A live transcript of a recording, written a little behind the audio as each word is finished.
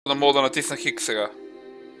Да мога да натисна хик сега.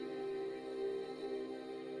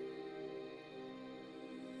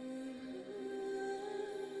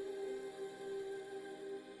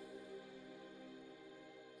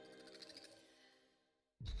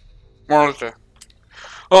 Моля те.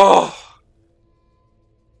 Ох!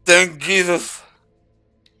 Thank Jesus!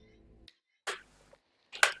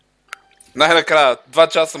 Най-накрая,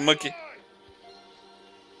 2 часа мъки.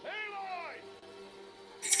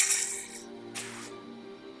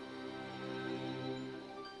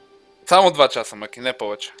 Само 2 часа мъки, не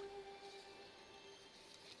повече.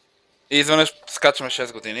 И изведнъж скачаме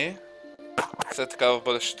 6 години. След така в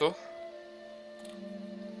бъдещето.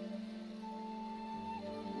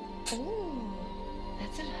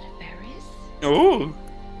 Ooh!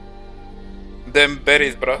 Them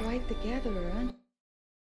berries, bro. Quite the gatherer, huh?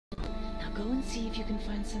 Now go and see if you can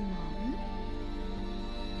find some more.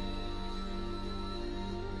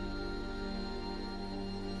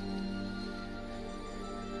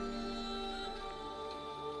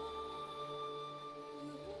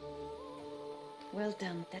 Well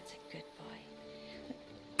done. That's a good boy.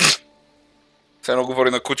 Все едно говори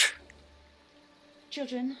на куче.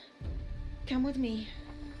 Children, come with me.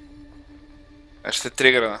 Ще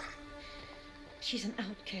тригърна. She's an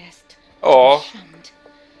outcast. О! Shunned.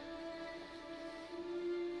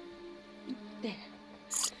 There.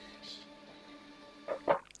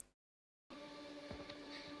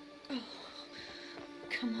 Oh,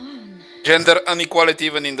 come on. Gender inequality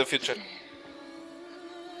even in the future.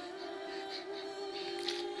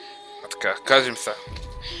 А така, кажем се.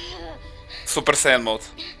 Супер Saiyan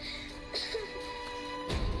мод.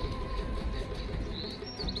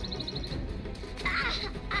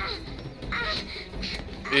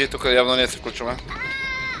 И тук явно ние се включваме.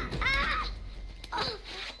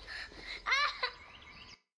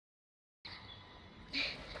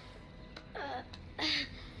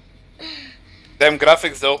 Damn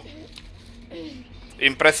graphics though.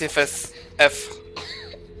 Impressive as F.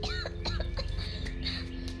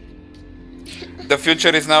 The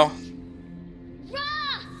future is now.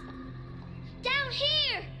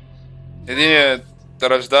 Единият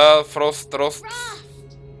ръжда, Фрост, Рост,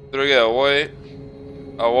 другия Алой.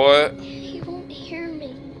 Алой. He won't hear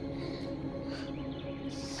me.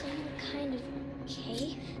 Some kind of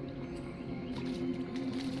cave?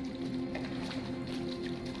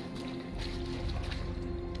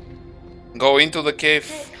 Go into the cave.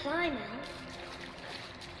 Can't climb out.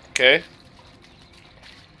 Okay.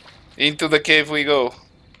 Into the cave we go.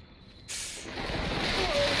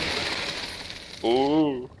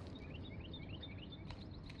 Ooh.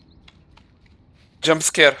 Jump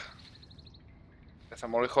scare.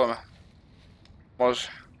 Само ли ходим? Може.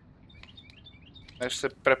 Нещо се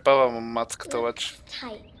препъва мацката обаче.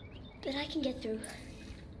 Tight, but I can get through.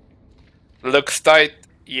 Looks tight.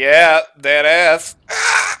 Yeah, there is.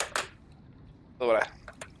 Добре.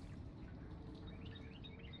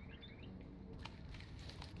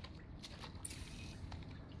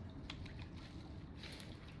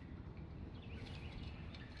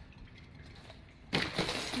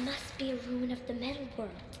 This must be a ruin of the metal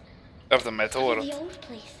world. Of the metal One of world. the old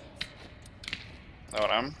places.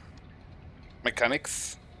 Добре.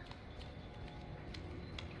 Mechanics.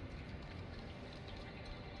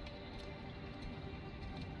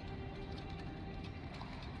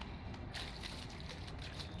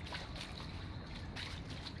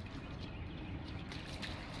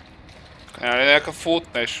 Няма ли някакъв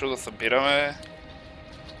лут, нещо да събираме?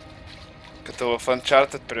 Като в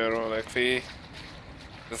Uncharted, примерно, някакви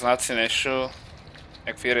знаци, нещо,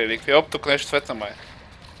 някакви реликви. Оп, тук нещо светна май.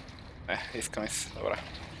 Не, искаме си, добре.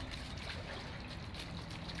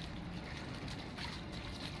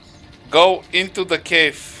 Go into the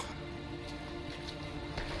cave.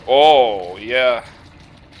 Oh, yeah.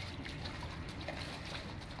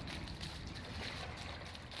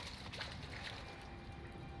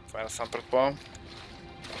 Това е насам, предполагам.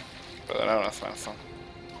 Определено не сме насам.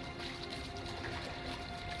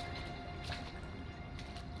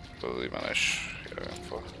 Тук да има нещо.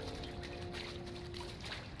 Какво?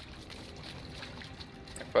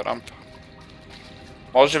 Някаква рампа.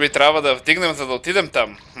 Може би трябва да вдигнем, за да отидем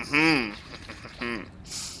там.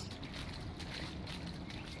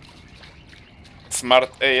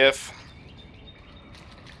 Smart AF.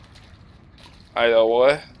 Айде, ало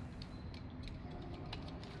е.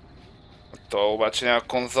 То обаче няма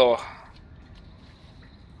конзола.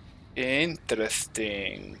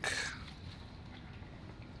 Interesting.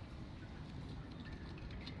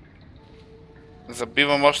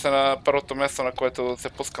 Забивам още на първото място, на което се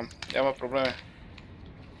пускам. Няма проблеми.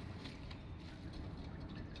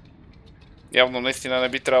 Явно наистина не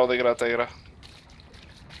би трябвало да игра тази игра.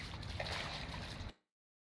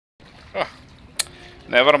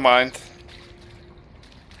 Never mind.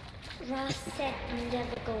 Ross said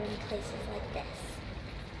never go in places like this.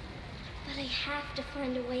 But I have to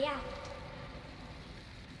find a way out.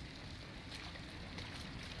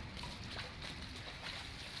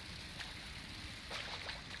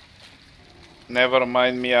 Never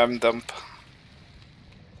mind me, I'm dumb.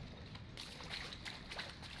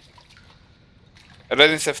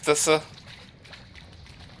 Редни се в тъса.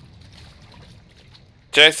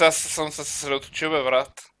 Чай, сега съм се съсредоточил, бе,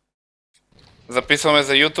 брат. Записваме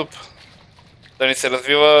за YouTube. Да ни се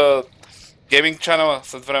развива гейминг чанела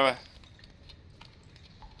след време.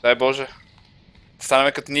 Дай Боже.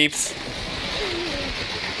 Станеме като нипс.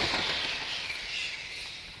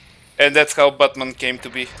 And that's how Batman came to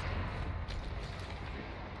be.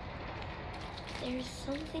 There is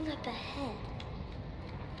something up ahead.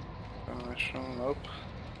 Nope.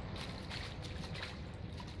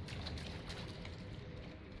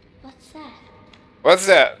 What's that? What's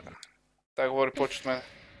that? Так говори повече от мен.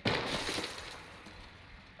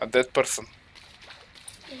 A dead person.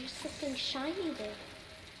 There's something shiny there.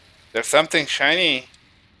 There's something shiny.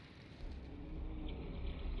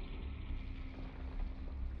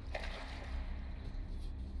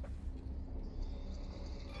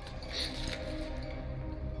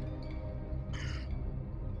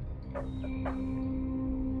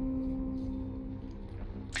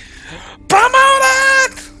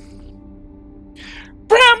 Promoted!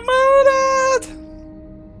 Promoted!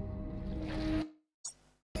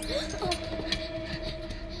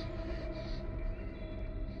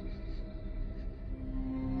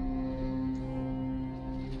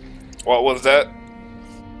 What was that?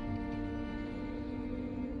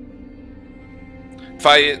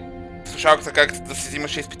 Това е слушалката как да си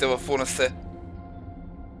взимаш изпита в УНС.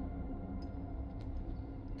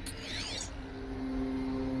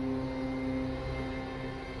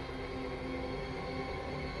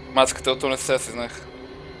 Мацката от УНС си знах.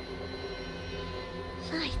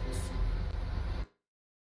 Lights.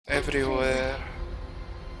 Everywhere.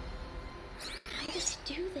 How does it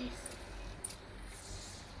do this?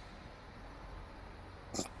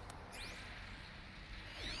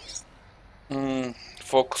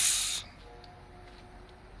 Focus.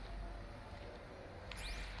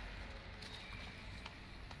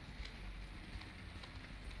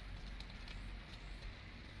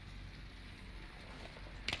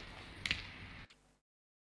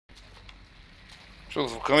 Що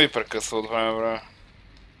звука ми прекъсва от време време?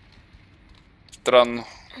 Странно.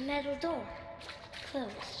 A metal door.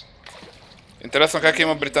 Closed. Интересно как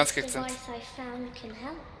има британски акцент. Device I found can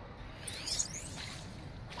help.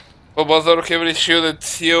 По-базар heavily shielded,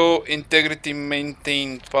 seal integrity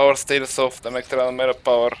maintained, power status off, да ме трябва да намеря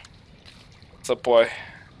power supply,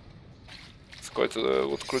 с който да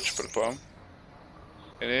го отключи, предполагам.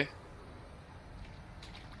 Или?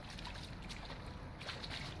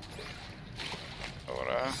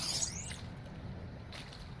 Добре.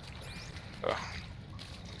 Да.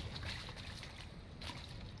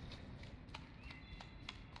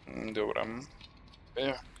 Добре.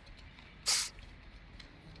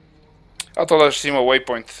 А то даже ще има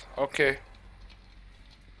waypoint. Окей.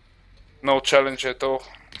 No challenge at all.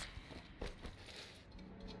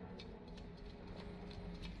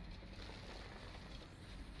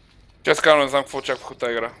 Честно казвам, не знам какво очаквах от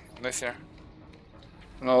тази игра. Наистина.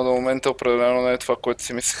 Но до момента определено не е това, което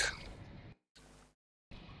си мислех.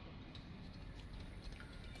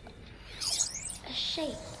 A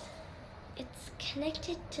shape. It's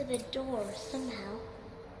connected to the door somehow.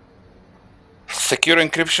 Secure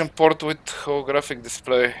encryption port with holographic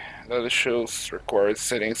display that shows required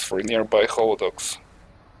settings for nearby holodocs.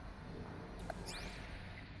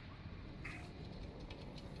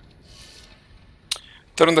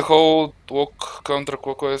 Turn the hold, walk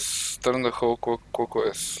counterclockwise, turn the hold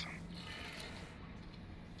clockwise.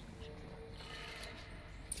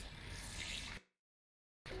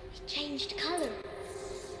 It changed color.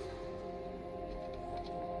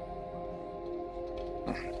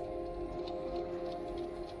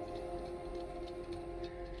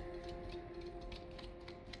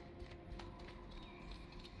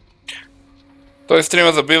 Той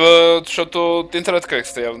стрима забива, защото интернет как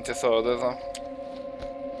сте явно ти са, да знам.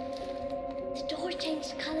 The door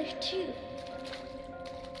changed color too.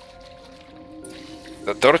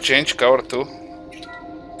 The door change color too.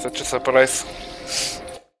 Such a surprise.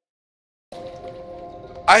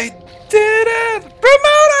 I did it!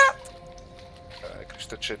 Promote it!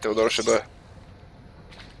 Кажете, че Теодор ще дойде.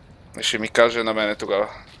 И ще ми каже на мене тогава.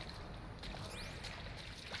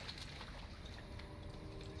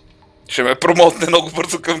 Ще ме промотне много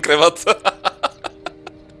бързо към кревата.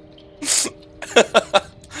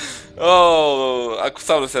 О, ако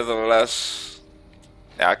само не се забавляваш.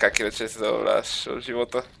 Няма как иначе се забавляваш от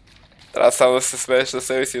живота. Трябва само да се смееш на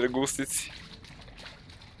себе си и на густици.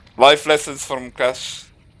 Life lessons from Crash.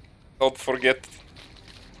 Don't forget.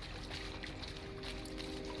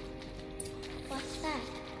 What's that?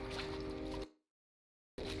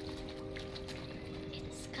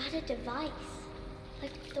 It's got a device,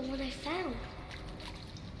 like the one I found.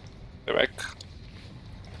 Демек.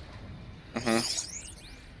 You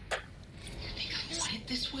think I want it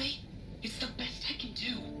this way? It's the best I can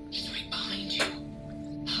do. He's right behind you.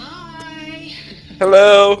 Hi!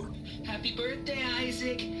 Hello! Happy birthday,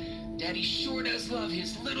 Isaac! Daddy sure does love his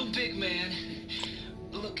little big man.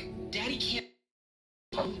 Look, Daddy can't,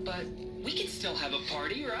 but we can still have a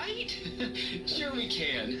party, right? Sure we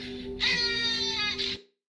can.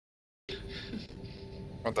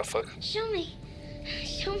 What the fuck? Show me.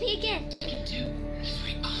 Show me again. Can do. He's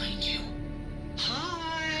right behind you.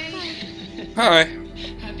 Hi! Hi!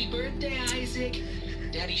 Happy birthday, Isaac!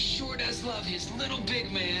 Daddy sure does love his little big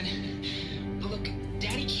man. Look,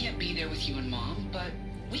 Daddy can't be there with you and Mom, but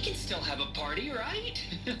we can still have a party, right?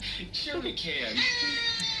 Sure we can.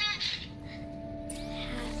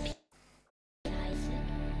 Happy Isaac.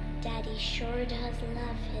 Daddy sure does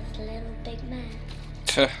love his little big man.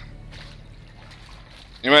 Тя.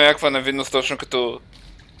 Има някаква невинност точно като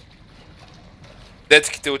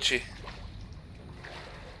детските очи.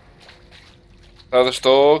 А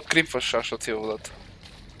защо крипваш, защото си във водата?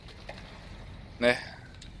 Не.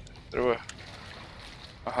 Друго е.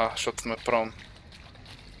 Аха, защото сме прон.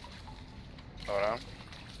 Добре.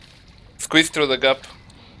 Squeeze through the gap.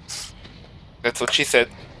 That's what she said.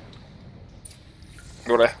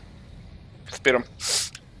 Добре. Спирам.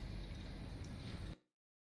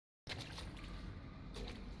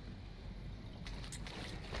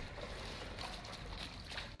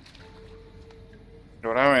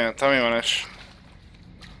 Добре, там има нещо.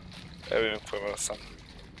 Видим какво има сам.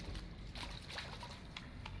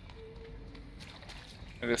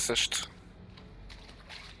 Или също.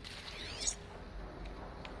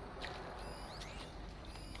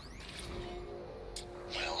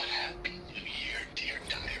 Well, happy New Year, dear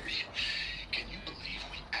diary. Can you believe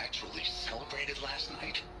we actually celebrated last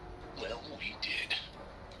night? Well, we did.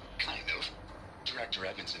 Kind of. Director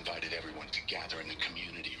Evans invited everyone to gather in the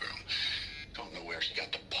community room. Don't know where she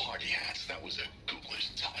got the party hats. That was a ghoulish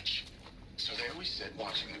touch. So there we sit,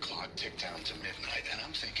 watching the clock tick down to midnight, and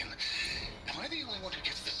I'm thinking, am I the only one who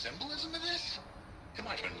gets the symbolism of this? It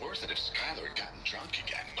might have been worth it if Skylar had gotten drunk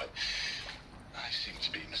again, but I seem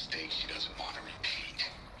to be a mistake she doesn't want to repeat.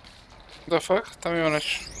 The fuck? Там има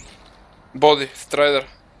нещо. Боди, страйдър.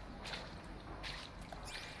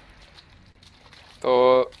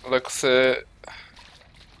 То леко се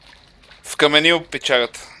вкаменил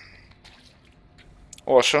печагата.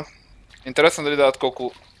 Лошо. Интересно дали дават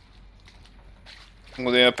колко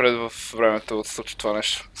години напред в времето да се случи това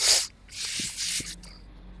нещо.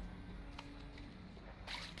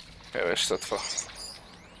 Къде беше след това?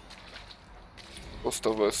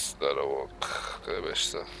 Остава с Prologue. Къде беше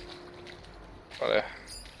сега? Вале.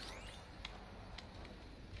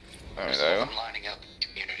 Ами дай го. Lining up in the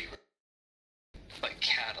community room, like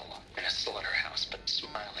cattle in a slaughterhouse, but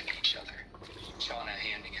smiling at each other. Shauna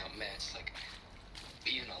handing out meds like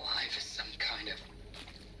being alive is some kind of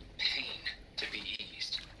pain to be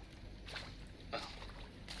eased. Well,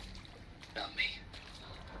 not me.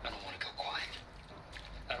 I don't want to go quiet.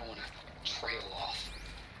 I don't want to trail off.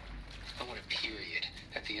 I want a period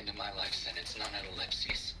at the end of my life sentence, not an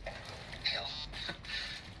ellipses. Hell,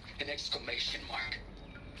 an exclamation mark.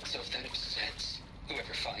 So if that upsets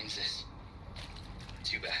whoever finds this,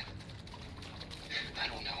 too bad. I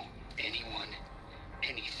don't know anyone,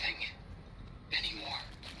 anything, anymore.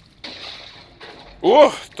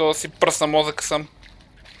 То си пръсна мозъка съм.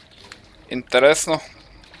 Интересно.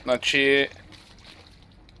 Значи...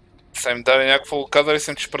 са им дали някакво... Казали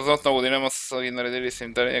съм, че празнуват на година, ама са ги наредили и са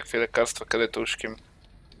им дали някакви лекарства, където ушки им.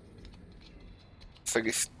 Са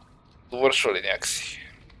ги довършвали някакси.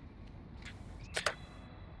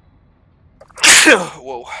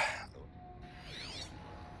 Wow.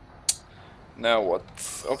 Now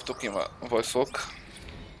what? Оп, тук има voice lock.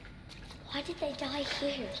 Why did they die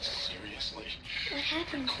here? Seriously? What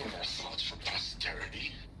happened to Core them? thoughts for posterity?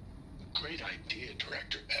 Great idea,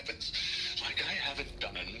 Director Evans. Like I haven't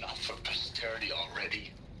done enough for posterity already.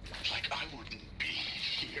 Like I wouldn't be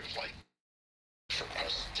here, like, for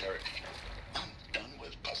posterity. I'm done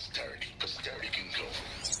with posterity. Posterity can go.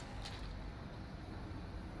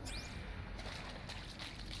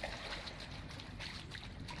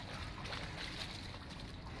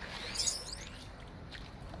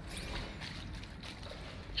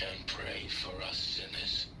 And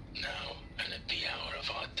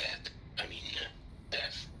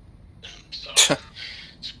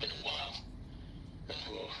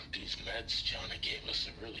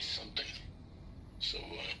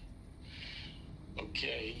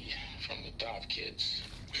job, kids.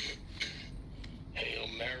 Hail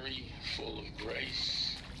Mary, full of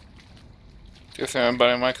grace. Сега си ме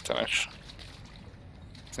бали майката нещо.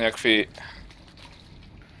 С някакви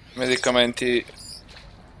медикаменти.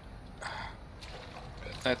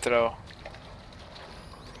 Не трябва.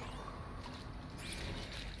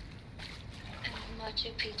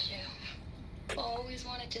 Machu Picchu. Always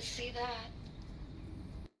wanted to see that.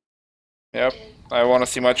 Yep, I wanna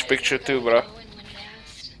see Machu Picchu too, bro. When he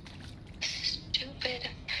asked. Stupid.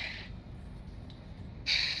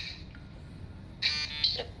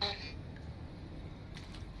 Should've gone.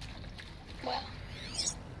 Well,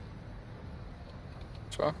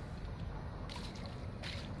 So.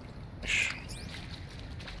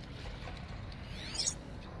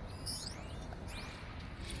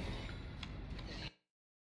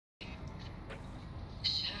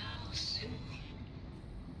 shall soon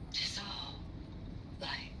dissolve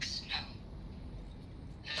like snow.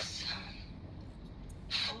 The sun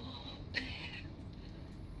forbid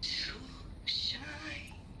to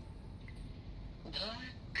shine.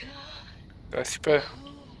 But God Дай си пее.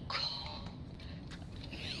 who called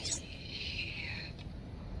me here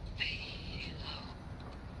below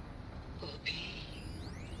will be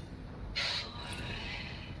forever.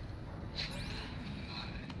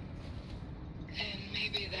 And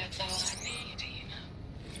maybe that's all I need, you know.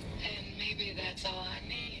 And maybe that's all I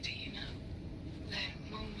need, you know. That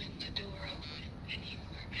moment the door opened and you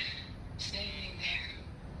were standing there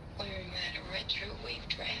wearing that retro wave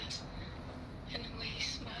dress and the way you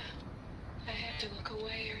smiled. I had to look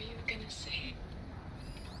away or you were gonna see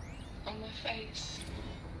on my face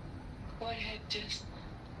what had just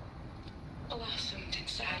blossomed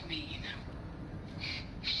inside me, you know.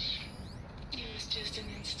 It was just an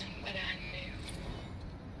instant, but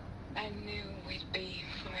I knew we'd be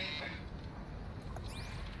forever.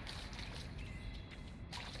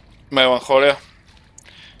 Меланхолия.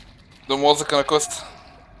 До мозъка на кост.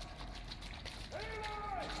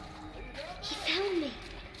 He found me.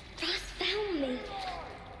 Ross found me.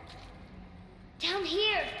 Down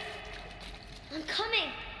here. I'm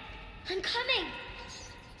coming. I'm coming.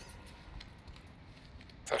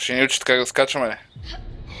 Това ще ни учат как да скачаме, не?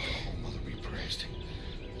 Mother be praised.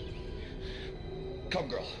 Come,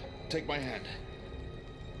 girl. Take my hand.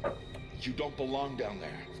 You don't belong down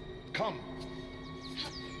there. Come.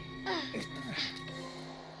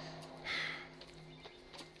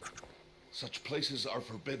 Such places are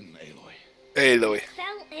forbidden, Aloy. Ей, Лой.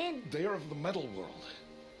 Fell in. They are of the metal world.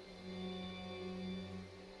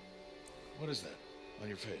 What is that on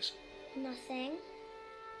your face? Nothing.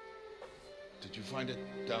 Did you find it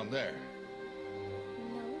down there?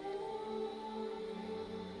 No.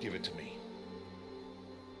 Give it to me.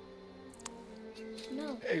 No.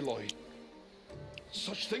 Aloy,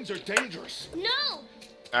 such things are dangerous. No!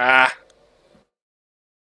 Ah.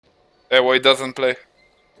 Aloy doesn't play.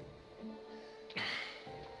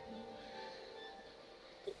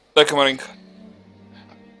 Дай Маринка.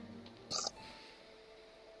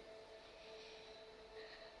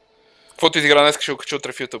 Каквото изигра днес, ще го кача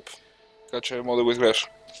утре в YouTube. Така че мога да го изгледаш.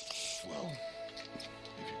 Well,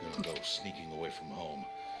 if you're gonna go sneaking away from home,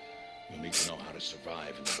 you'll need to know how to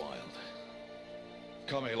survive in the wild.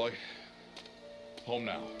 Come, Aloy. Home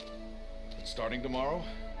now. And starting tomorrow,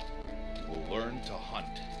 we'll learn to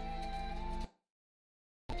hunt.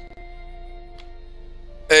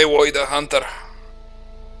 Aloy the Hunter.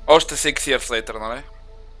 Още 6 years later, нали?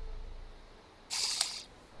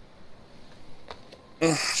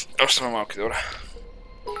 Още сме малки, добре.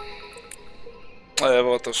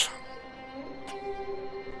 Ево точно.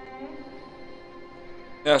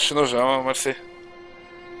 Нямаше нужда, ама мерси.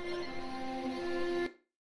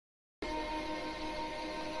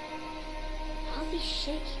 All these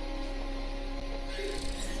shapes.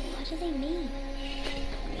 What do they mean?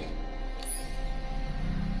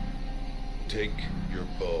 Take your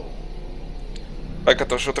bow.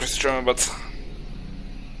 Пеката, ще утре си чуем, баца.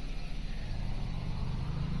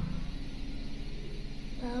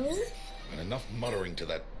 Bow? And enough muttering to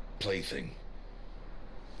that plaything.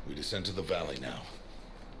 We descend to the valley now.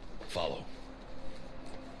 Follow.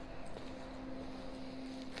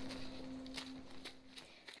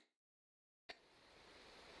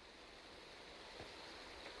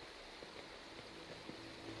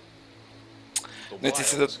 Не ти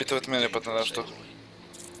седат битовете миналия път на нещо.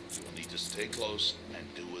 You'll need to stay close and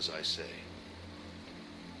do as I say.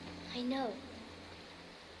 I know.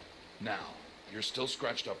 Now, you're still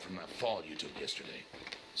scratched up from that fall you took yesterday.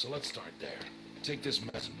 So let's start there. Take this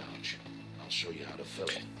medicine pouch. I'll show you how to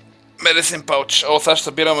fill it. Медицин пауч. О, сега ще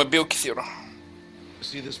събираме билки, сигурно.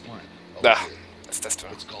 See this plant? Да,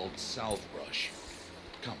 естествено. It's called salve brush.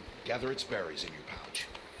 Come, Gather its berries in your pouch.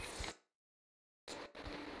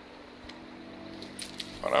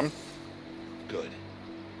 Барам. Good.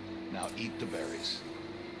 Now eat the berries.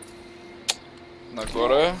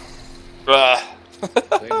 Нагоре. Бlah.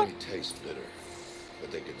 They may taste bitter,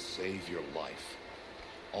 but they can save your life.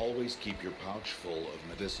 Always keep your pouch full of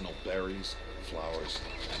medicinal berries, flowers,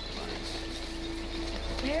 and plants.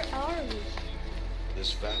 Where are we?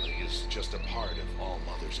 This valley is just a part of All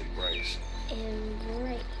Mother's embrace.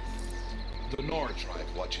 Embrace. The Nora tribe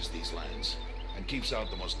watches these lands and keeps out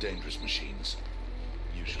the most dangerous machines.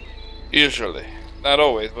 Usually. Usually. Not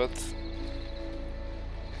always, but...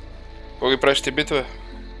 Кога ги правиш ти битове?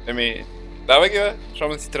 Еми... Давай ги, бе! Що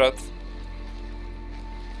ме ти трябват?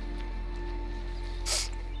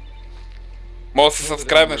 Мога да се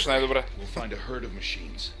събскрайбнеш най-добре. We'll find a herd of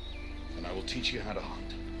machines, and I will teach you how to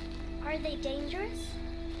hunt. Are they dangerous?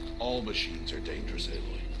 All machines are dangerous,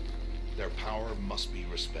 Aloy. Their power must be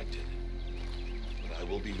respected. But I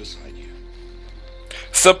will be beside you.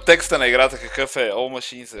 Събтекста на играта какъв е? All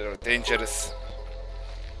machines are dangerous.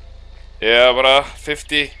 Yeah, бра,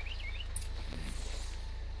 50.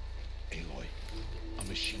 Aloy, a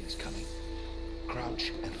machine's coming. Crouch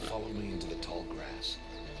and follow me into the tall grass.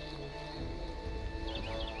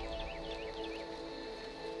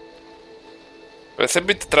 50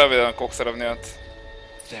 бита трябва да видя на колко се равняват.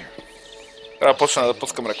 There. Трябва да почна да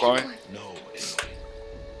пускам реклами. No, Aloy.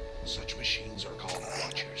 Such machines are called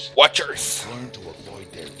watchers. Watchers! Learn to avoid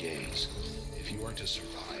their gaze. If you are to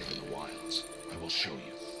survive in the wilds, I will show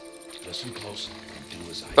you. Listen close and do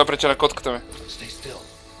as I Това прече на котката ми. Stay still.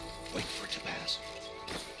 Wait for it to pass.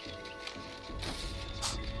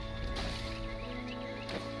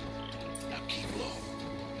 Now keep low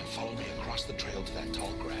and follow me across the trail to that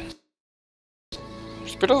tall grass.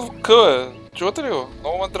 Спира звука, бе. Чувате ли го?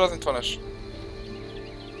 Много ме дразни това нещо.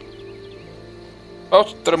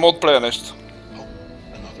 Ремонт плея нещо. Oh,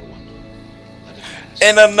 another one. Let it pass.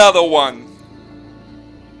 And another one.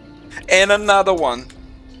 And another one.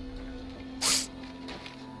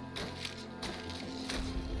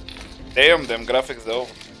 Damn, them graphics though.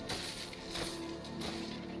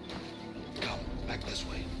 Come, back this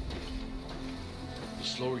way. The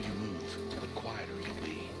slower you move, the quieter you'll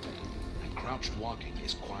be. And crouched walking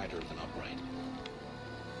is quieter than upright.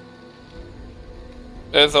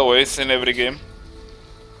 As always in every game.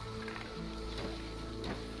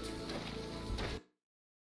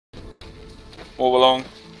 Move along.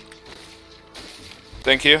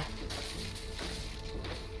 Thank you.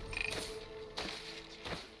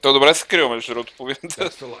 То добре се крива, между другото, половината. That's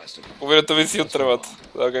the last of them. Половината виси от тревата.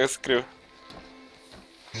 Да, как се крива.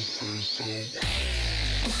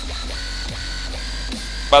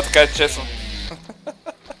 Това така е честно.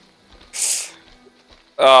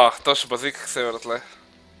 Точно базиках се, братле.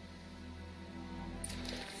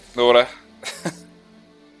 Добре.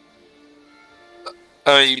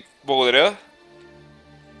 Ами, благодаря.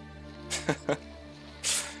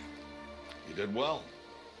 You did well.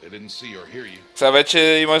 They didn't see or hear you. Сега вече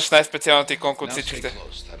имаш най-специалната иконка от Now stay всичките.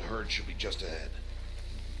 close. That herd should be just ahead.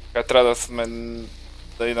 Сега трябва да сме...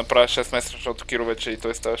 да ни направя 6 месеца, защото Киро вече и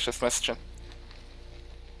той става 6 месечен.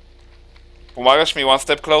 Помагаш ми, one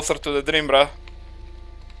step closer to the dream, бра.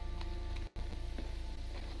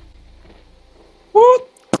 What?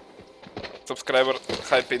 Subscriber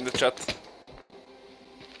hype in the chat.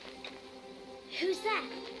 Who's that?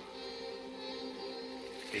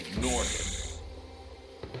 Ignore him.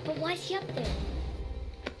 But why's he up there?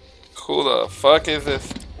 Who the fuck is this?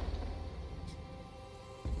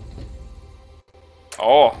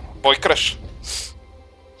 Oh, boy crush.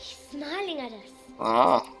 He's smiling at us.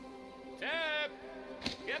 Ah. Deb!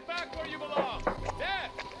 Get back where you belong!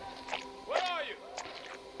 Deb! Where are you?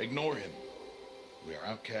 Ignore him. We are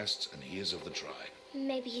outcasts and he is of the tribe.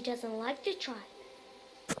 Maybe he doesn't like the tribe.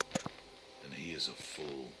 And he is a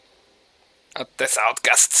fool. At this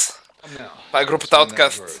outcasts. Now, By group find that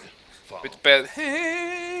outcasts. herd. Follow. With bad.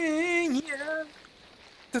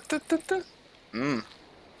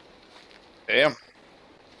 Damn.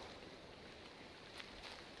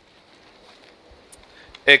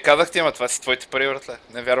 Казах ти, ама това си твоите пари, братле.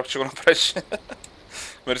 Не вярвах, че го направиш.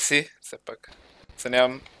 Мерси, все пак.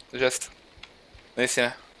 Ценявам жест.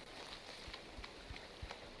 Наистина.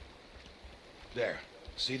 There.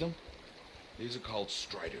 See them? These are called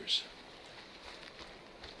striders.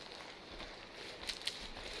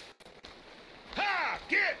 Ha!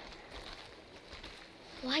 Get!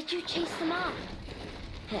 Why'd you chase them off?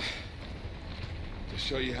 To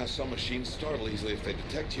show you how some machines startle easily if they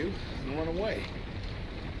detect you and run away.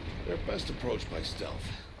 They're best approached by stealth.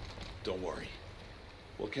 Don't worry.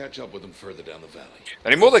 We'll catch up with them further down the valley.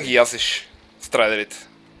 Нали мога да ги язиш, страйдерите?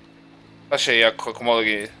 Това ще е яко, ако мога да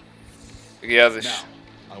ги язеш.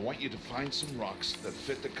 Now, I want you to find some rocks that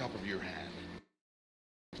fit the cup of your hand.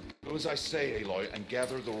 Do as I say, Aloy, and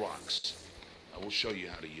gather the rocks. I will show you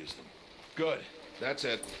how to use them. Good. That's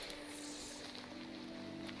it.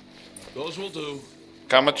 Those will do.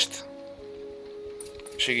 Камъчета.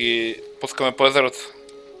 Ще ги пускаме по езерото.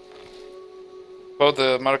 Follow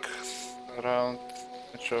the mark around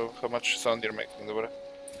and show how much sound you're making. Добре.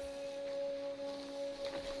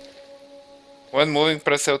 When moving,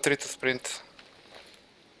 press L3 to sprint.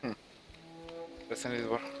 Лесен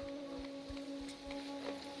избор.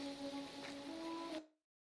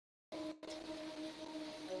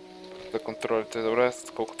 За контролите. Добре,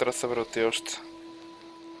 колко трябва да събера от тия още?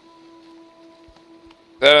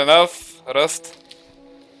 Fair enough, Rust.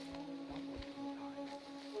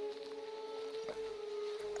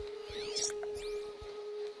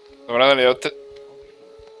 Добре, нали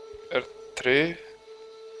R3?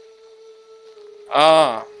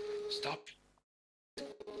 Stop.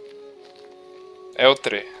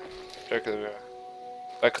 L3. Чакай да видим.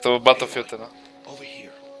 Това е като в Battlefield 1. Over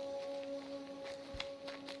here.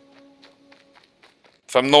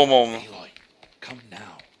 Това е много умно. Aloy, come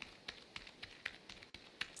now.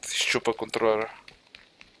 Си щупа контролера.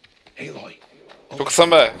 Aloy. Тук съм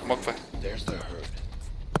бе, моквай. There's the herd.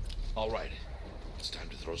 All right. It's time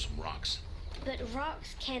to throw some rocks. But rocks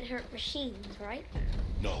can't hurt machines, right?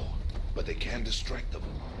 No, but they can distract them.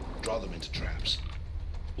 Draw them into traps.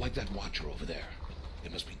 Like that watcher over there.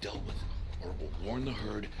 It must be dealt with, or it will warn the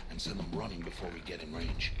herd and send them running before we get in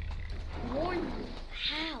range. Warn them?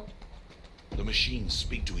 How? The machines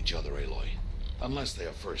speak to each other, Aloy. Unless they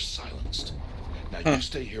are first silenced. Now you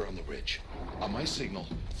stay here on the ridge. On my signal,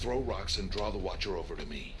 throw rocks and draw the watcher over to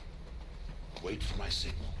me. Wait for my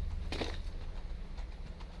signal.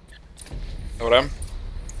 Добре.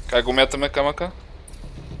 Как го мятаме камъка?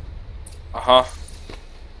 Аха.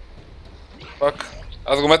 Пак.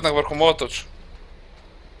 Аз го метнах върху моя точно.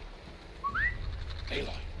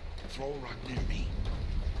 Aloy, throw a rock near me.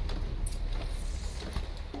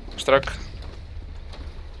 Штрак.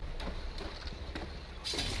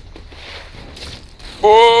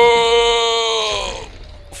 Ооо!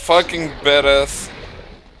 Fucking badass.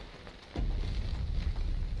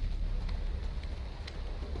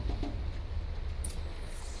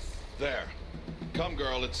 There. Come,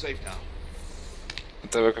 girl, it's safe now.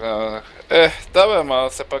 Тебе да бе, ама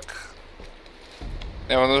все пак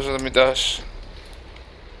няма нужда да ми даваш.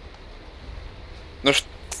 Но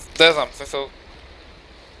не знам, смисъл.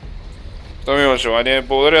 То ми има желание,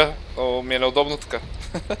 благодаря, но ми е неудобно така.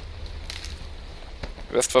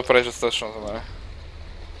 Без това правиш достатъчно за мен.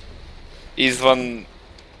 Извън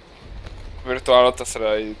виртуалната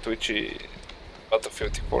среда и Twitch и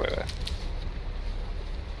Battlefield и какво ли не.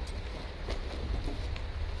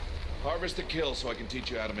 Harvest the kill so I can teach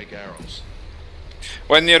you how to make arrows.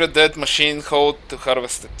 When near a dead machine, hold to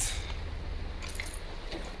harvest it.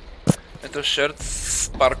 Ето Shared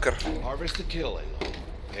Sparker. Harvest the kill, Aloy.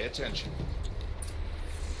 Pay attention.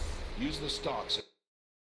 Use the stalks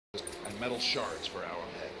and metal shards for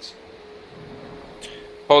arrowheads.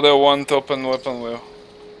 Hold L1 to open weapon wheel.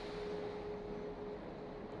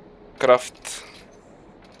 Craft.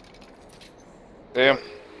 Damn.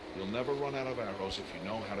 You'll never run out of arrows if you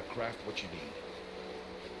know how to craft what you need.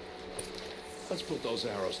 Let's put those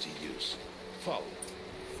arrows to use. Follow.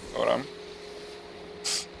 Добре.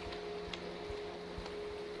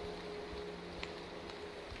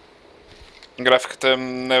 Графиката е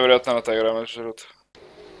невероятна на тази игра, между другото.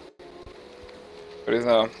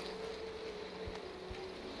 Признавам.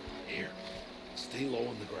 Here. Stay low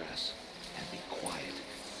on the grass and be quiet.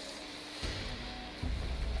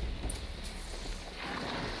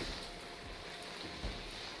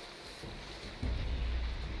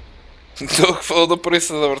 Какво да прави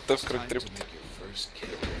се да върта в кръг Time три to пъти? make your first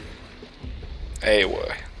kill. Ей, бой.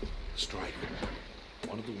 Strider.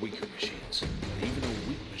 One of the weaker machines. And even a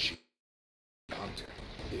weak machine. Hunter.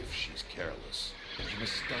 If she's careless. You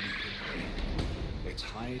must study her prey. Its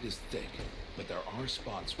hide is thick, but there are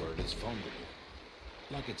spots where it is vulnerable.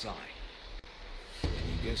 Like its eye. Can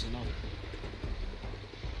you guess another?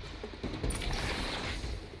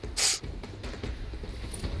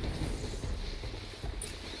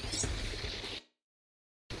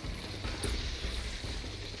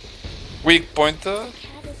 Weak pointer.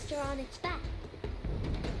 Canister on its back.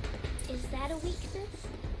 Is that a weakness?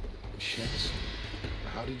 Yes.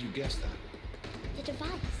 How did you guess that? The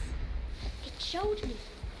device. It showed me.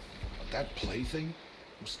 That plaything?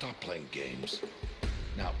 Stop playing games.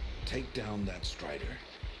 Now, take down that strider.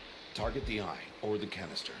 Target the eye or the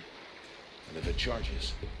canister. And if it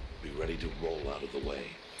charges, be ready to roll out of the way.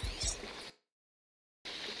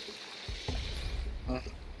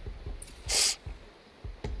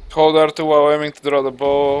 Hold R2 while aiming to draw the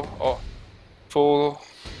bow. Oh, full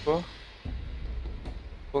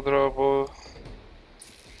draw bow.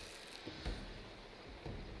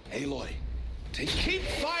 Aloy, keep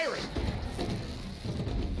firing!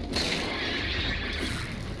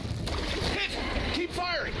 Hit! Keep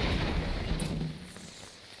firing!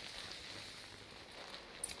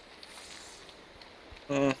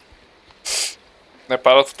 Не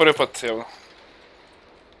падат в първи път, явно.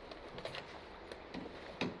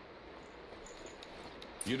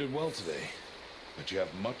 You did well today, but you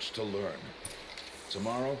have much to learn.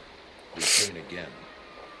 Tomorrow, we train again.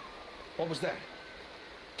 What was that?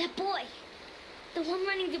 That boy. The one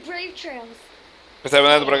running the brave trails. При тебе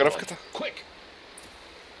не е добра графиката? Quick!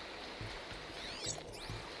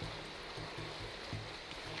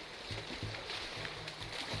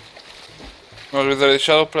 Може би заради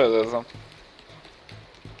Shadowplay, да знам.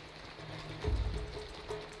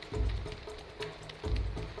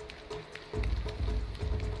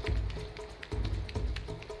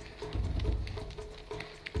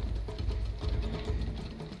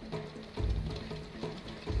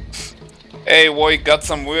 Hey, boy, got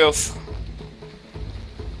some wheels.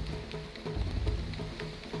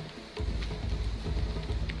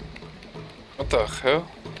 What the hell?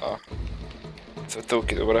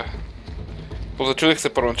 Светълки, добре. Позачудих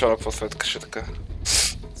се първоначално какво светкаше така.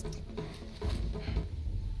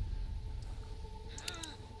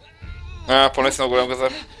 Поне си на голям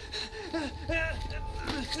газар.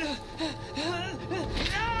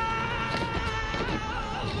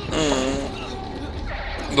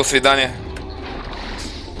 До свидания.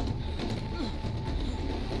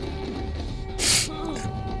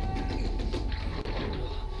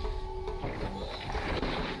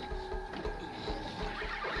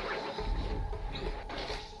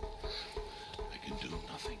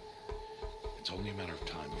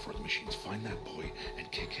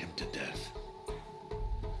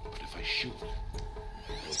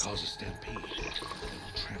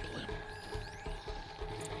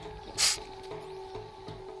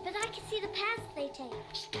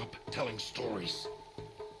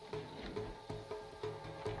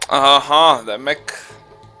 Да мек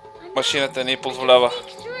машината ни позволява.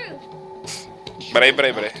 Бре.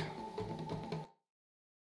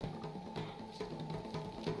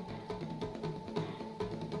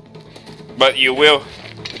 But you will.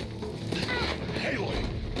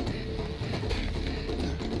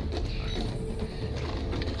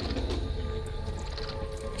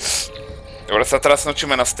 Добре, сега трябва да се научим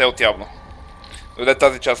на стелт явно. Дойде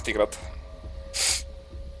тази част от играта.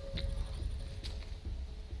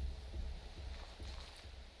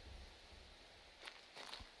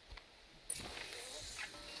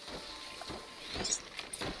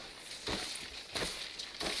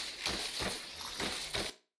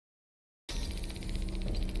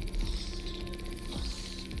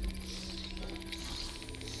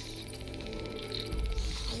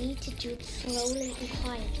 Do it slowly and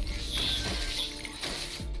quietly.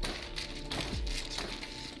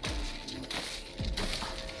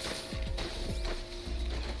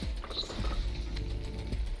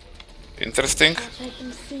 Interesting. I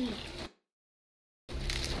can see.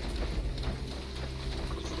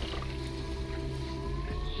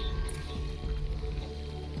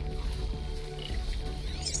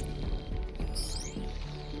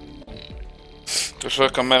 Дошъл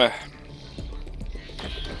към мене.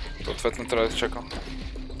 Съответно трябва да чакам.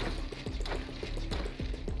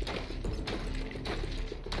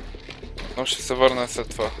 Но ще се върне след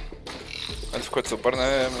това. Ето в което се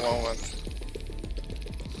върне е моят момент.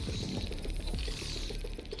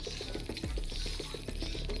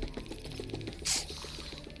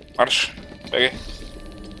 Марш! Беги!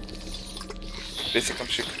 Ли си към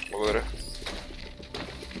шик, благодаря.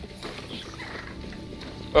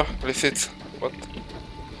 О, лисица. What?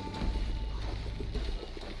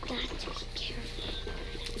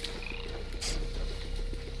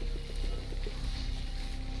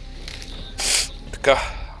 Така,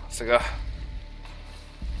 сега.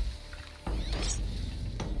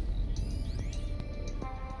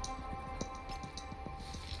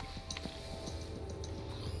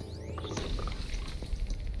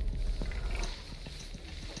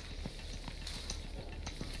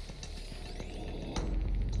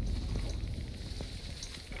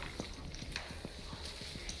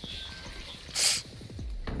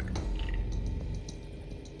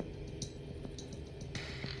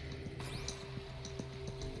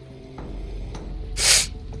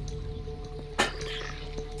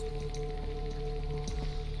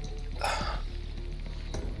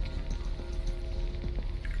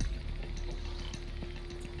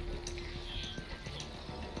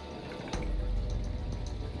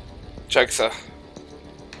 Чакай сега.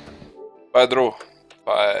 Това е друго.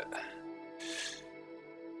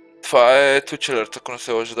 Това е Twitch Alert, ако не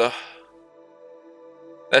се лъжа, да.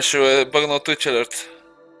 Нещо е бъгнал Twitch Alert.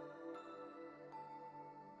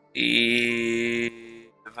 И...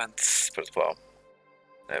 Events, предполагам.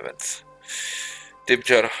 Не Events. Tip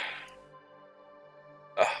Jar.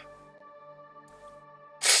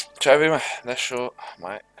 Чай видиме. Нещо...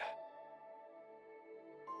 Май...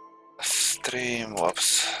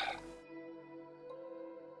 Streamlabs.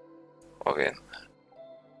 Login.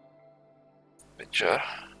 Jar.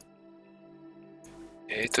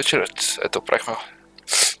 И Twitch Alert. Ето, правихме.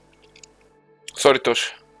 Сори,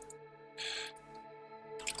 Тош.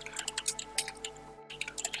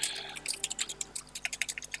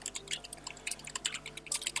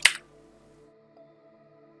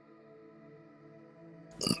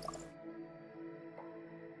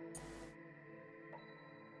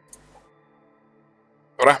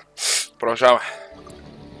 Добре, продължаваме.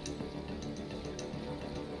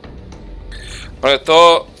 Добре,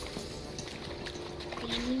 то...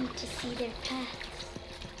 We need to see their paths.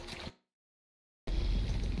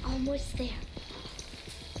 Almost there.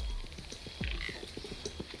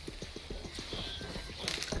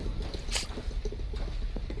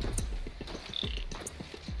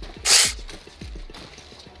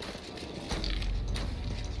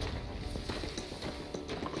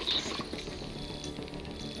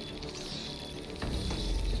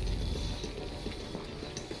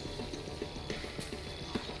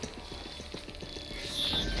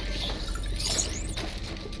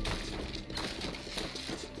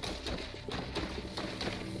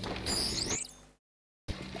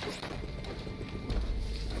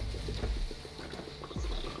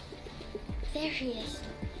 There he is.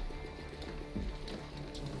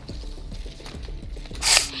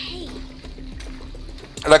 Hey,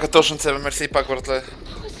 Лека точница, мерси пак, братле.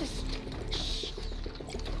 what was this?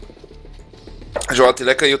 Желая ти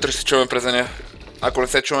лека и утре се чуваме през деня. Ако не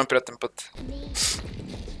се чуваме, приятен път. Me.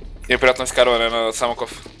 И приятно изкарване на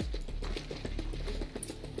Самоков.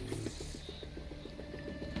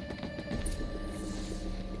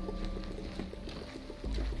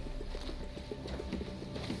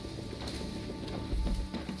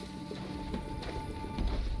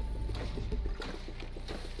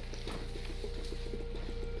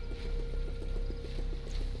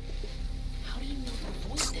 How do you know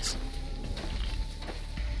to avoid them?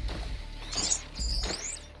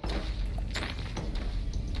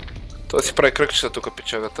 Той си прави кръгчета тук,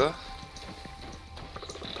 пичагата.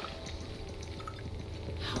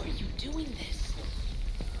 How are you doing this?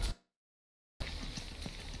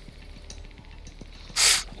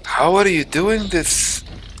 How are you doing this?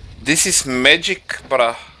 This is magic,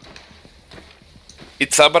 bra.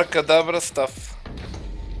 It's abracadabra stuff.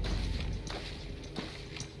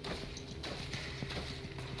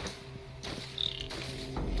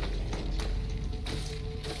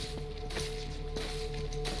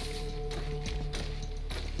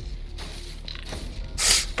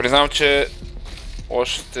 Признавам, че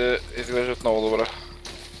още изглеждат много добре.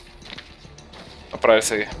 Направи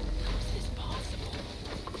се ги.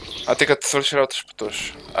 А ти като свърши работа ще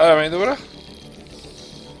пътуваш. Ами добре.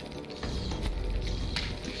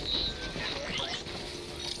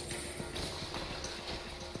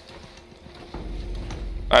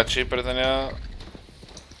 Значи пред деня...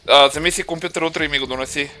 вземи си компютър утре и ми го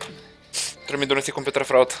донеси. Утре ми донеси компютър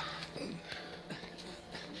в работа.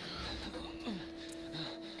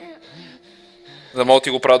 За да мога да ти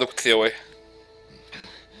го правя докато си away.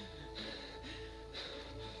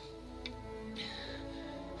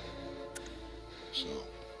 So,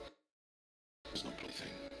 there's no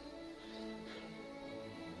plaything.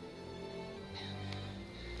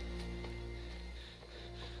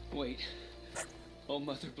 Wait. Oh,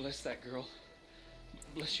 Mother, bless that girl.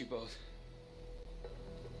 Bless you both.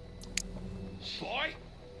 Boy!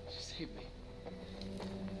 She saved me.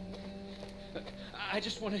 I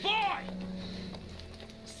just wanted... Boy!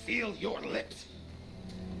 Seal your lips.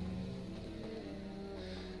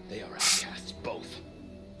 They are outcasts, both.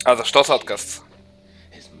 А защо са отказ?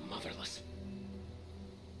 Is motherless.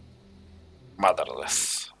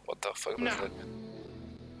 Motherless. What the fuck was No. that?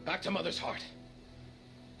 Back to mother's heart.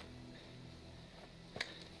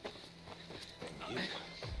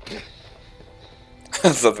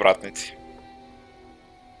 Задвратници.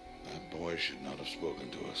 That boy should not have spoken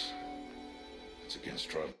to us. It's against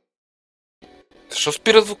trust. Защо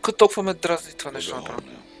спира звука, толкова ме дразни това We'll нещо go направо? home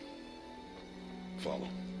now. Follow.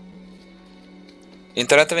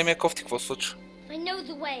 Интернетът ли ми е кофти, какво се случва? I know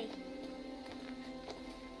the way.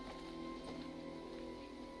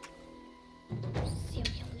 Seal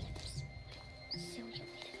your lips. Seal your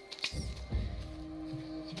lips.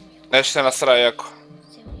 Нещо ще насра яко.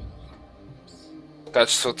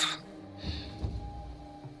 Качеството.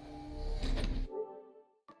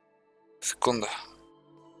 Секунда.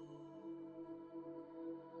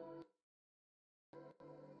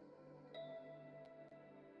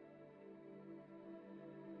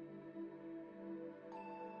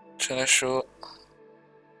 Че нещо...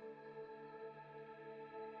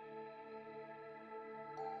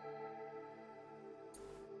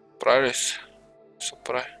 Прави ли се? Що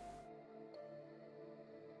прави?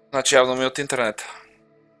 Значи явно ми от интернета.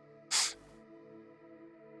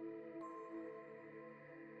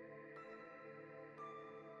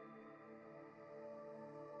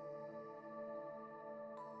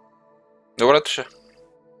 Добре, туше.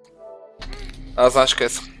 Аз знаеш къде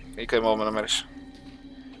съм. И къде мога да ме намериш.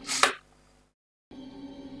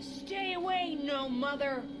 Stay away, no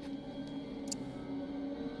mother.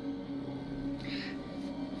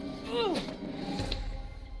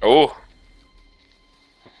 Oh.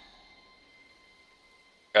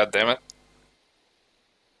 God damn it.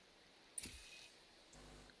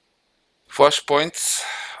 Flashpoints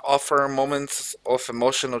offer moments of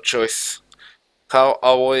emotional choice. How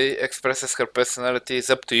Aoi expresses her personality is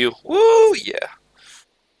up to you. Woo, yeah.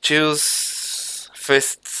 Choose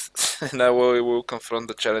fists and Aoi will confront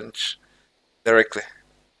the challenge directly.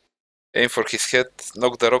 Aim for his head,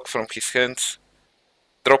 knock the rock from his hands,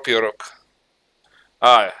 drop your rock.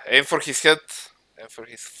 Ah, aim for his head. Aim for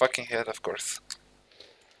his fucking head, of course.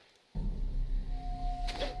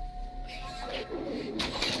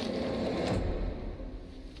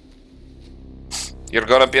 You're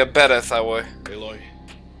gonna be a badass, Aoi. Aloy,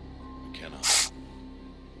 I cannot.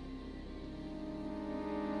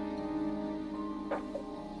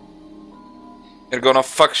 You're gonna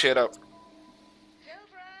fuck shit up.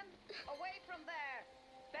 Children, away from there.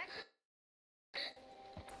 Back.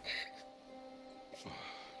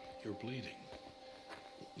 You're bleeding.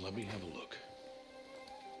 Let me have a look.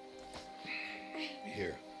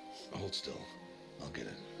 Here, hold still. I'll get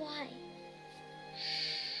it. Why?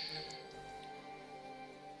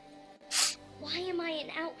 Why am I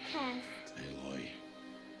an outcast? Aloy,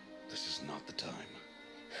 this is not the time.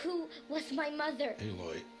 Who was my mother?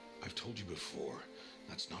 Aloy, I've told you before,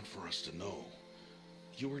 that's not for us to know.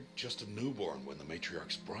 You were just a newborn when the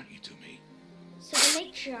matriarchs brought you to me. So the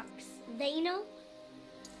matriarchs, they know?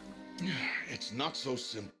 It's not so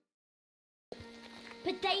simple.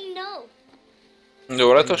 But they know.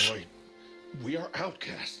 Добре, тош. Aloy, we are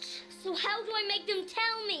outcasts. So how do I make them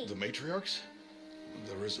tell me? The matriarchs?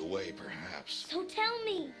 There is a way, perhaps. So tell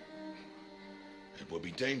me. It would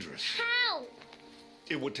be dangerous. How?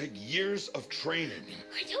 It would take years of training.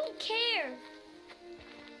 I don't care.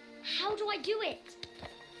 How do I do it?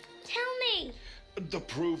 Tell me. The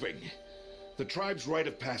proving. The tribe's rite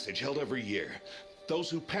of passage held every year. Those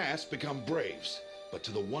who pass become braves. But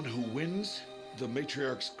to the one who wins, the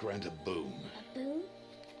matriarchs grant a boon. A boon?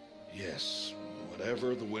 Yes,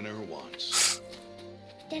 whatever the winner wants.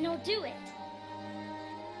 Then I'll do it.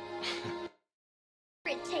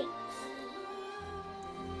 Whatever it takes.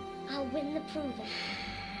 I'll win the proving.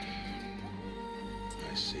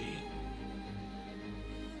 I see.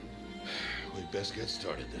 We'd best get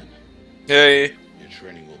started then. Yay. Your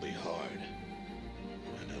training will be hard.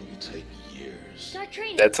 And it'll take years. Start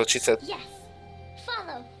training. That's what she said. Yes.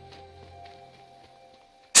 Follow.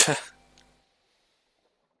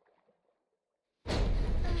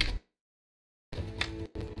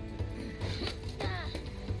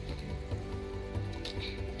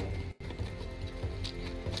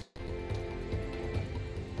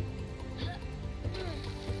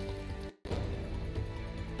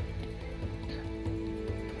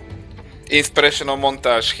 Inspirational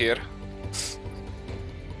montage here.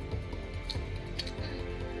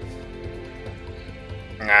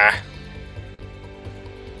 Nah.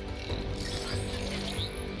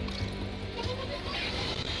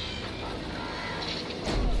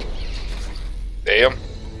 Damn.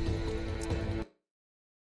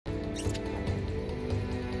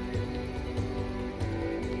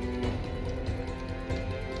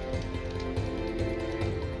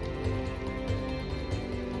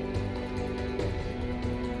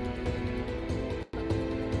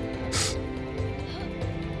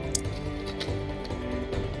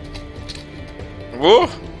 Woo!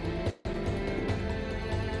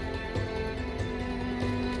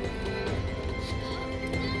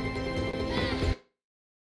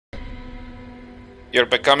 You're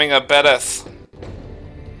becoming a badass.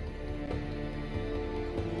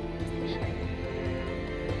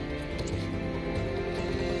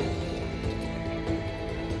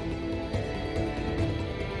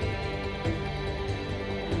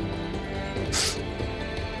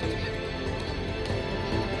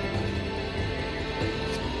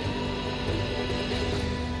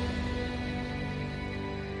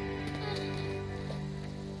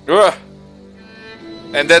 Ugh.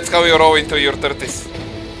 And that's how you roll into your 30s.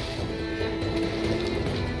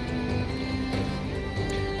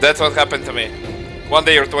 That's what happened to me. One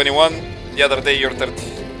day you're 21, the other day you're 30.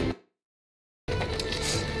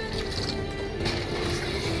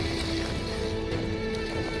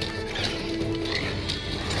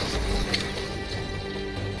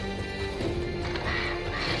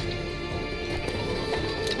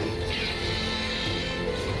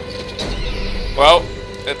 Well,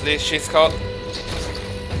 at least she's caught.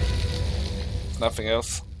 Nothing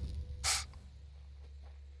else.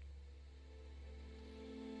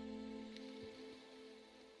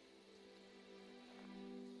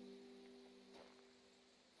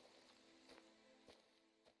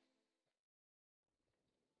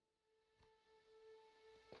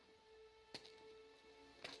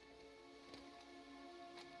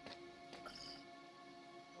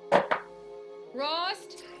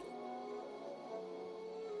 Rost?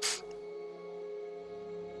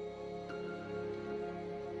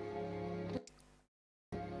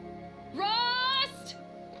 Rost!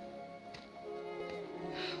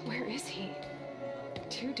 Where is he?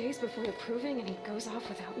 2 days before the proving and he goes off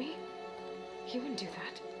without me? He wouldn't do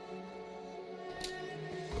that.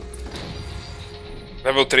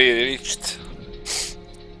 Level 3 reached.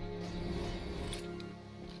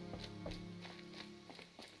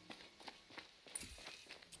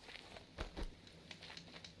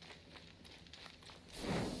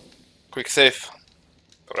 Quick save.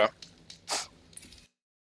 Dobra.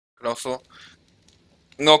 Can also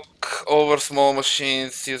knock over small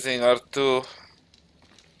machines using R2.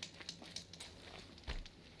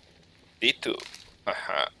 D2.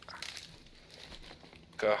 Aha.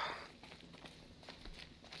 Okay.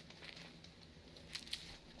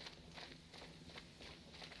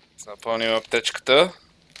 Напълним аптечката.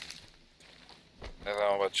 Не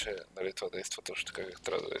знам обаче дали това действа точно така как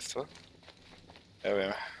трябва да действа. Я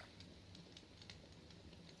видим.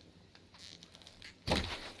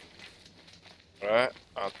 Добре,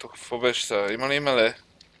 а тук какво беше сега? Има ли меле?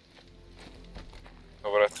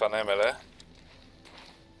 Добре, това не е меле.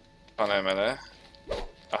 Това не е меле.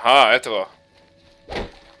 Аха, ето го.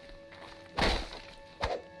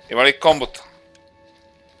 Има ли комбот?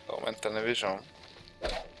 В момента не виждам.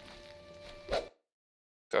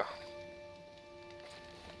 Така.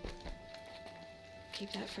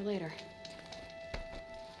 Keep that for later.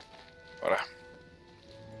 Добре.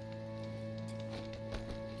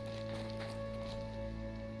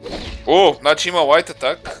 О, значи има light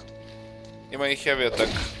attack. Има и heavy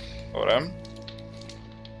attack. Добре.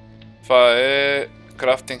 Това е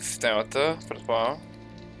крафтинг системата, предполагам.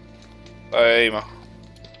 Има.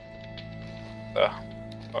 Да,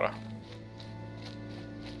 добре.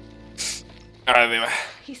 Айде да видим.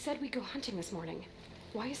 He said we go hunting this morning.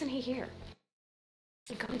 Why isn't he here?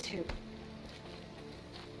 He gone to.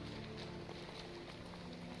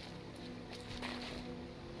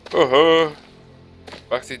 Охо.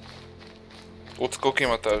 Пак си отскок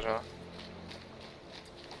има тази жена.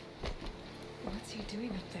 What's he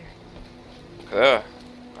doing up there? Къде бе?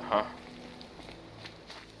 Аха.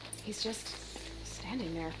 He's just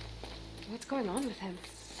standing there. What's going on with him?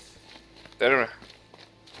 There we.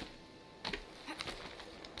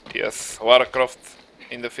 Yes, Lara Croft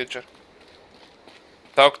in the future.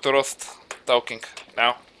 Talk to Rost. Talking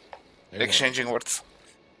now. Hey, Exchanging words.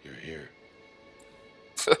 You're here.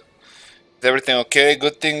 Is everything okay?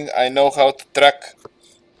 Good thing I know how to track.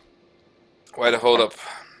 Why the hold up?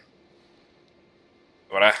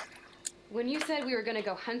 Добре. When you said we were gonna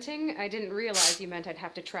go hunting, I didn't realize you meant I'd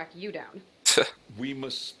have to track you down. We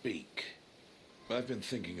must speak. I've been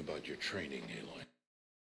thinking about your training, Aloy.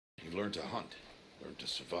 You learned to hunt, learned to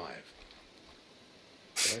survive.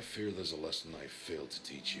 But I fear there's a lesson I failed to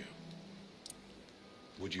teach you.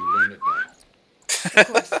 Would you learn it now? Of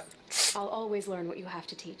course. I'll always learn what you have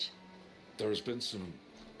to teach. There has been some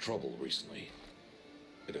trouble recently.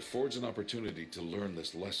 It affords an opportunity to learn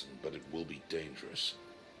this lesson, but it will be dangerous.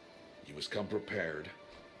 You must come prepared,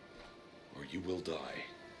 or you will die.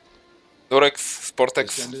 Durex, Sportex.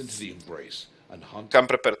 Descend into the embrace and hunt Come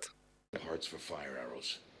prepared. the hearts for fire arrows.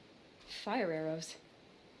 Fire arrows?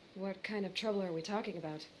 What kind of trouble are we talking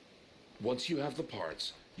about? Once you have the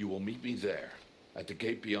parts, you will meet me there, at the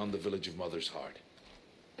gate beyond the village of Mother's Heart.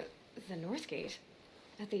 The North Gate?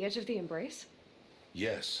 At the edge of the embrace?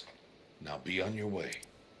 Yes. Now be on your way.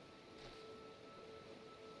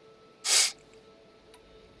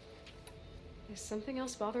 Is something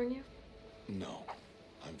else bothering you? No,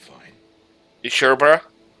 I'm fine. You sure, bruh?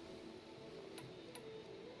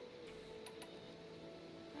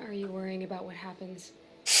 Are you worrying about what happens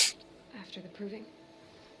after the proving?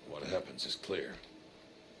 What happens is clear.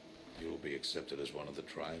 You will be accepted as one of the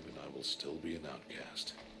tribe, and I will still be an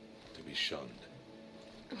outcast. To be shunned.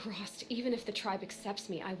 Rost, even if the tribe accepts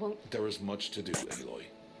me, I won't... There is much to do, Aloy.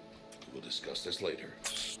 We will discuss this later.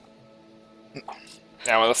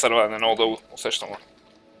 Няма да се рване много дълго, усещам го.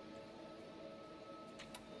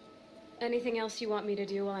 Anything else you want me to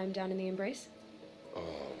do while I'm down in the embrace?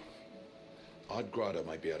 Odd Grata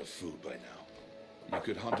might be out of food by now. You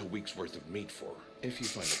could hunt a week's worth of meat for her, if you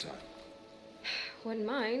find the time. Wouldn't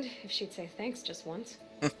mind if she'd say thanks just once.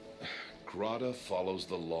 Grata follows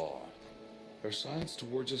the law. Her silence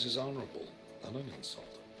towards us is honorable, not an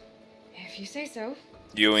insult. If you say so.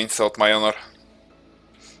 You insult my honor.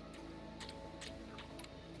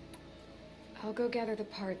 I'll go gather the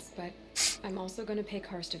parts, but I'm also going to pay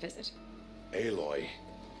Karst a visit. Aloy,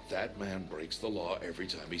 that man breaks the law every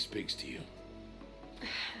time he speaks to you.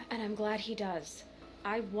 And I'm glad he does.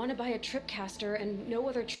 I want to buy a tripcaster and no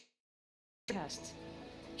other tests.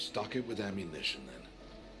 Stock it with ammunition, then.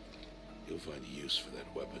 You'll find use for that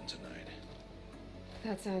weapon tonight.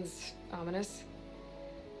 That sounds ominous.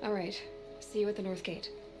 All right. See you at the North Gate.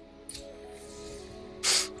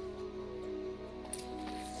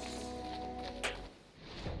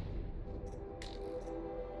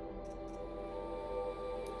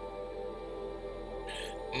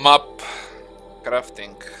 Map.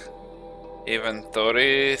 Crafting.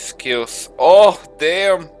 Inventory. Skills. Oh,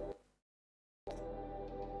 damn!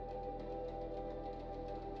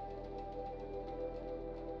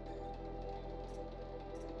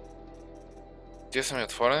 Тия са ми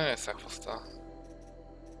отворени или сега какво става?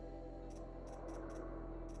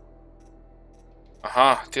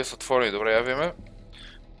 Аха, тия са отворени, добре, я видиме.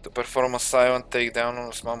 To perform a silent takedown on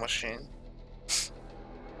a small machine.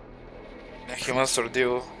 Humans or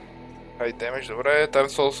deal high damage, добре.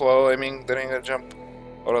 Turns also while aiming during a jump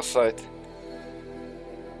or a sight.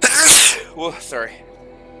 Sorry.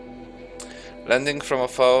 Landing from a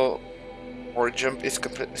foul or jump is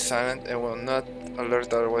completely silent and will not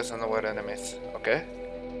alert otherwise unaware enemies. Okay.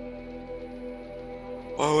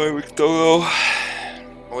 Oh, wait, we toggle.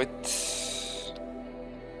 Wait,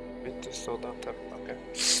 slow down tap. Okay.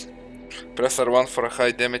 Press R1 for a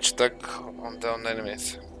high damage attack on down enemies.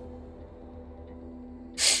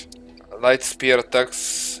 Light spear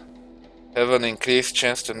attacks have an increased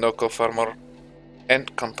chance to knock off armor and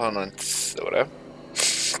components. Добре.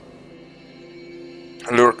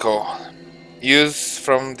 Lure call. Use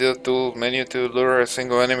from the tool menu to lure a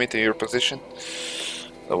single enemy to your position.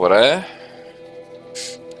 Добре.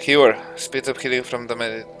 Healer. Speeds up healing from the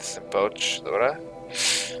medicine pouch. Добре.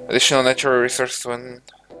 Additional natural resources when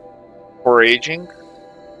foraging.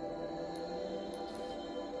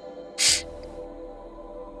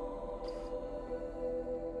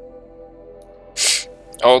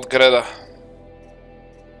 От града.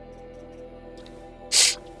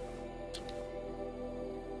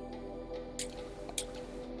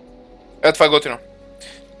 Това е готино.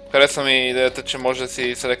 Хареса ми идеята, че може да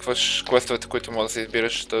си селекваш квестовете, които може да си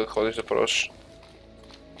избираш, да ходиш да пробваш.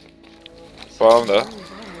 Плавам, да.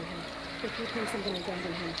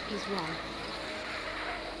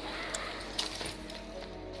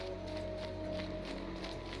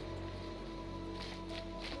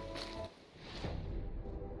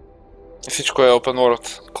 И всичко е open world.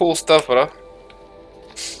 Cool stuff, бра.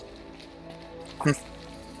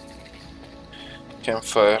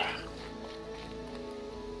 Campfire.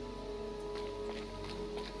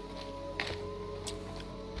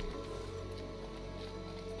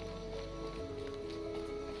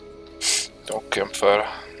 Don't campfire.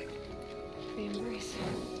 The embrace.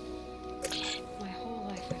 My whole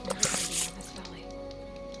life I've never been beyond this valley.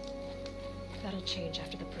 That'll change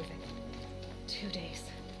after the proving. 2 days.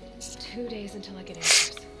 2 days until I get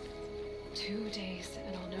answers. 2 days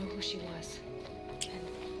and I'll know who she was. And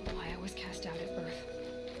why I was cast out at birth.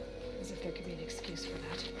 As if there could be an excuse for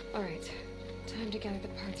that. Alright. Time to gather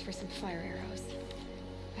the parts for some fire arrows.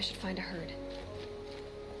 I should find a herd.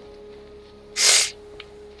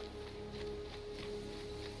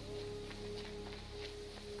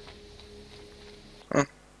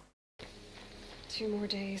 Two more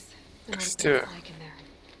days, and Let's I'm do it. like in there.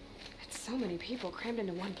 It's so many people crammed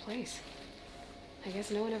into one place. I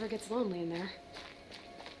guess no one ever gets lonely in there.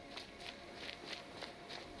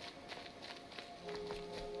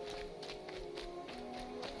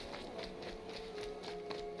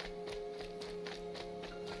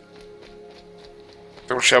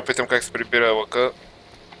 Първо ще я опитам как се прибира лъка.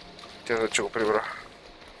 Тя да че го прибра.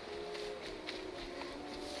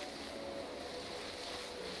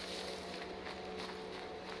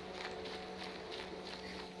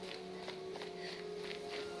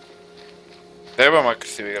 Еба, ма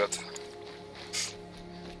красива играта.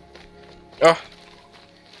 Ah!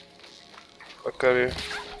 Fuck out of here.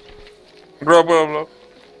 Bro.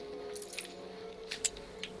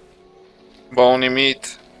 Bony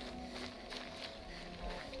meat.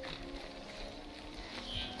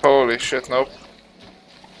 Holy shit, nope.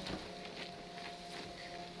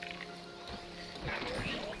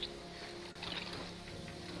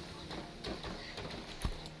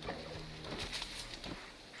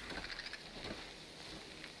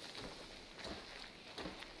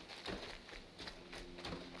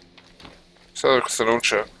 Sad ako se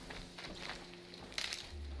naučio.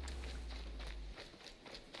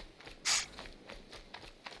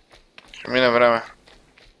 Mine vreme.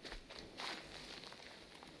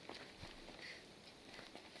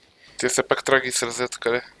 Тия все пак трябва да ги сразят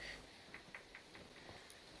къде.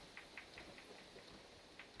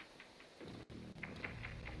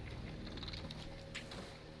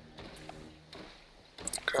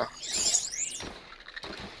 Така.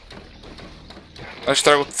 Значи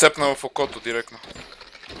трябва да го цепна в окото директно.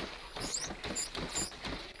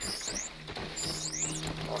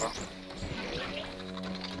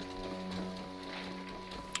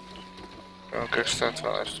 Как ще стане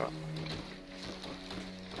това нещо?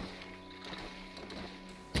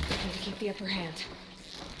 Need to keep the upper hand.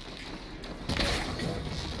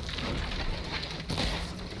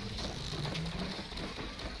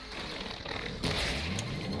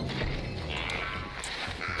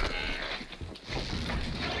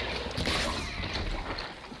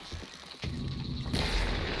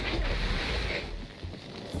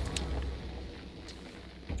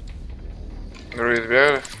 Дори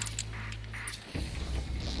избяга ли?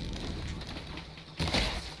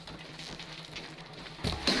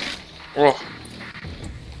 О!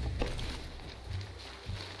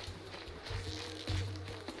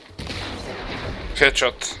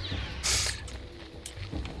 Headshot.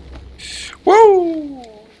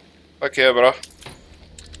 Woo! Okay, bro.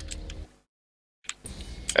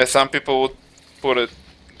 As some people would put it,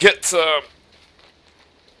 get some.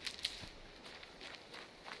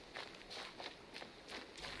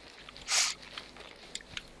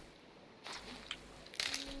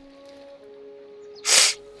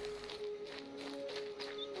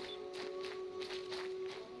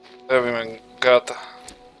 Evi me gata.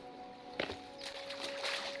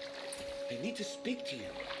 I need to speak to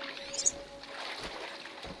you.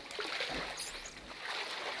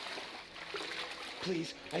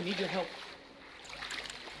 Please, I need your help.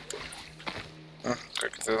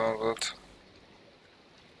 Как это назад?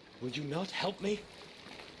 Will you not help me?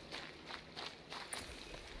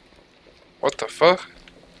 What the fuck?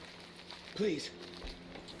 Please.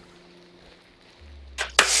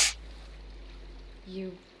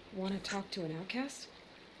 You want to talk to an outcast?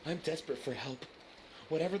 I'm desperate for help.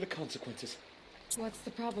 Whatever the consequences. What's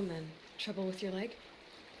the problem then? Trouble with your leg?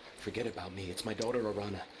 Forget about me. It's my daughter,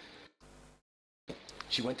 Arana.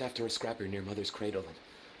 She went after a scrapper near Mother's cradle, and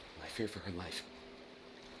I fear for her life.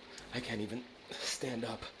 I can't even stand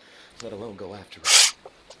up, let alone go after her.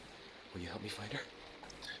 Will you help me find her?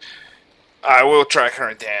 I will track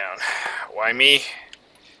her down. Why me?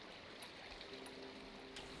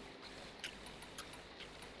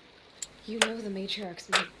 You know the matriarchs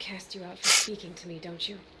might cast you out for speaking to me, don't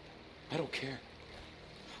you? I don't care.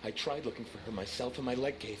 I tried looking for her myself and my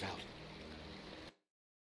leg gave out.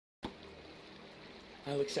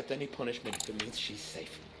 I'll accept any punishment if it means she's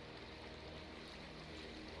safe.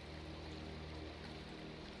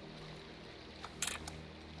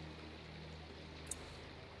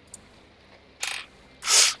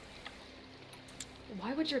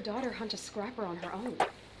 Why would your daughter hunt a scrapper on her own?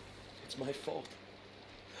 It's my fault.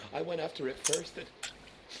 I went after it first and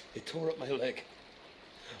it tore up my leg.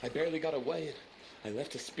 I barely got away and I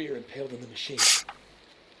left a spear impaled in the machine.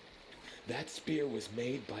 That spear was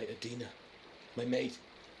made by Adina, my mate,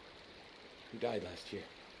 who died last year.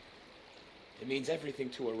 It means everything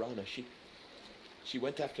to Arana. She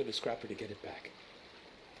went after the scrapper to get it back.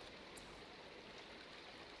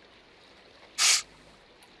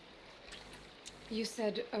 You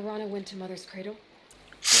said Arana went to Mother's cradle?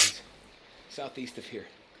 Yes, southeast of here.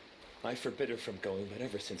 I forbid her from going, but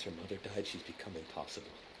ever since her mother died, she's become impossible.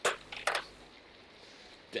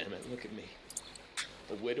 Damn it, look at me.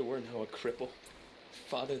 A widower, now a cripple.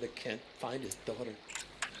 Father that can't find his daughter.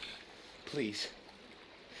 Please,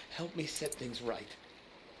 help me set things right.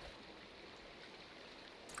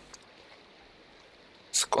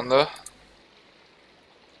 Секунда.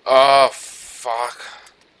 Ah, fuck.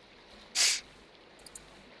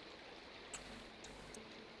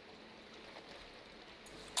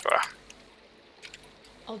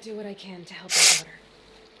 I'll do what I can to help your daughter.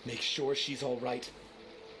 Make sure she's all right.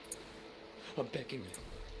 I'm begging you.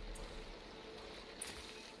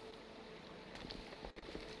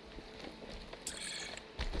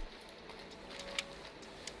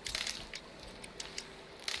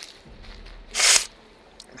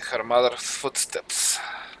 her mother's footsteps.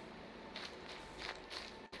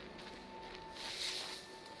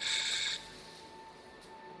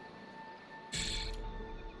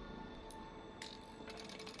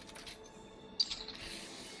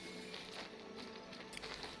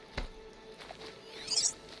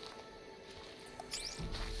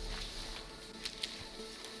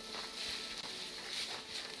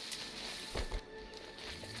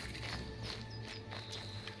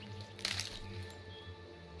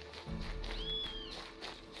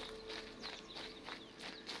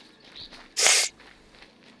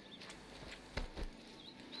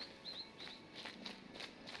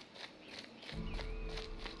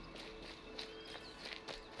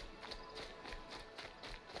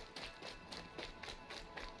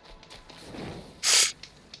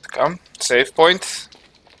 Come, save point.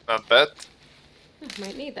 Not bad.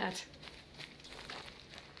 Might need that.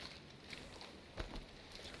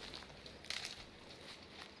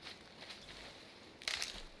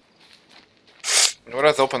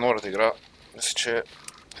 Добре, за Open World игра. Мисля, че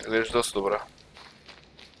изглежда доста добра.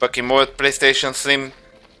 Пък и моят PlayStation Slim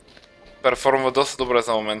перформва доста добре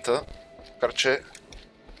за момента. Макар че...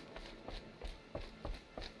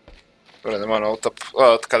 Добре, нема много тъп.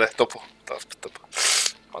 Така да е топо. Тази път тъпа.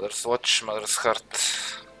 Mother's Watch, Mother's Heart.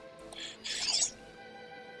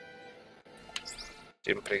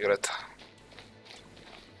 Имам пригрета.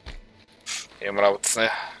 Имам работа с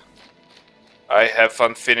нея. I have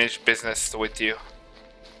unfinished business with you.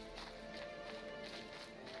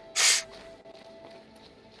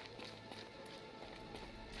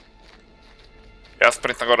 Я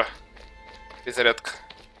спринт нагоре. И зарядка.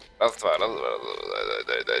 Раз, два.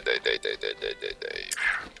 Дай.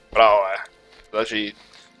 Браво, Даже и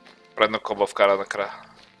предно коба вкара накрая.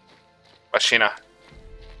 Машина.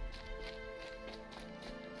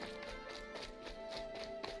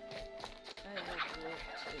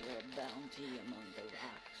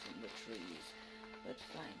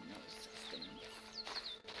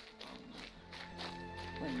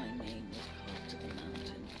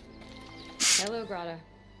 Hello, Grata.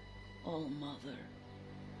 Oh, Mother,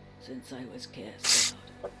 since I was cast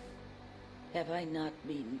out, have I not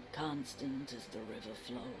been constant as the river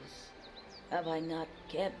flows? Have I not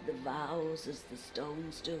kept the vows as the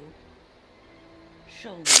stones do?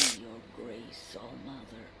 Show me your grace, oh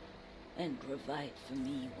Mother, and provide for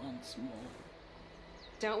me once more.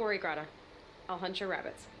 Don't worry, Grata. I'll hunt your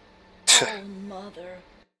rabbits. Oh, Mother,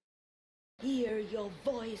 hear your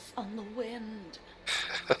voice on the wind.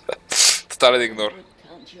 Тотален игнор.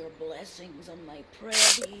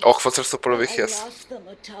 Ох, какво срещу проявих аз. Да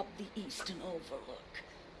ме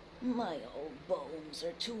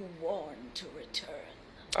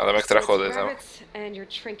трябва да взема. And your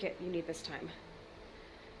trinket you need this time.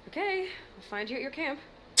 Okay, I'll find you at your camp.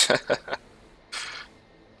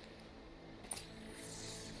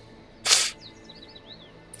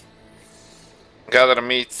 Gather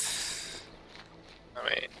meat.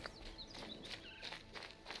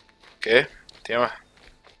 Окей, отиваме.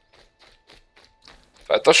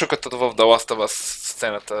 Това е точно като в The Last of Us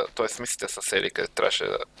сцената, т.е. мислите с Ели, където трябваше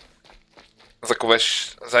да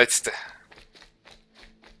заковеш зайците.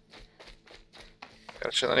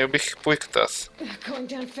 Така че да не убих пуйката аз.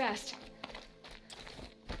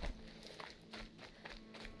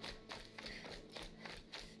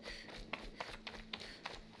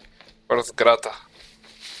 Разграта.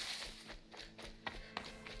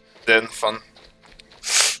 Ден фан.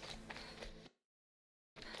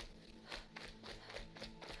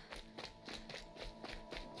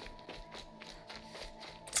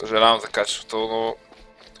 Съжалявам за качеството, но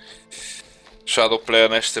Shadowplay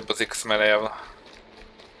нещо се базика с мене явно.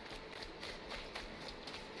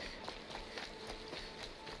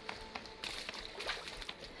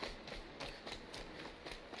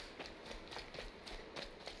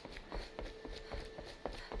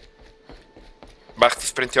 Бах ти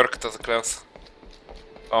спринтьорката, заклевам се.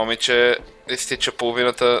 Това момиче изтича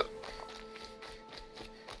половината.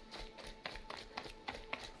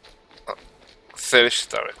 Селище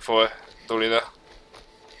там, какво е? Долина.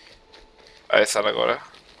 Айде са нагоре.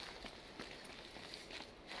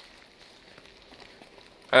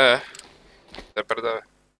 Те предаве.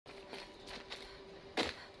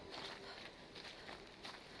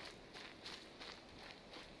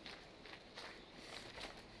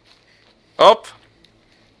 Оп!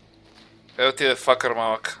 Отиде факър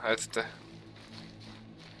малък, ето те.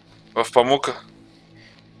 В памука.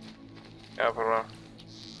 Няма проблем.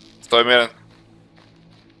 Стой мирен.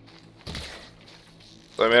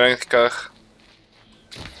 Стой мирен, ти казах.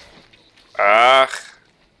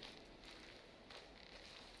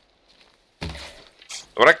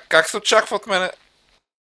 Добре, как се очаква от мене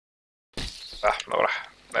Dobra,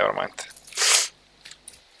 never mind.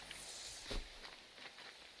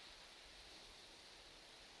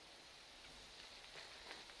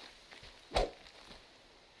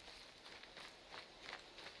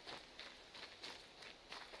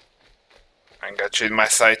 I got you in my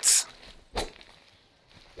sights.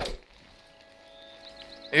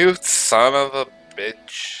 You son of a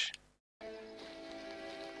bitch.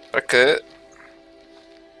 Okay.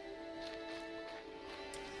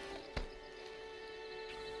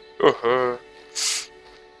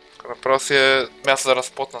 Направо си е място за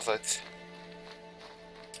разплод на зайци.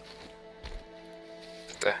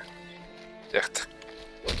 Те. Яхта.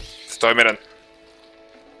 Стой мирен.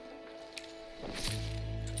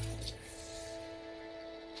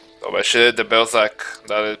 То беше дебел заек.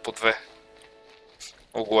 Даде по две.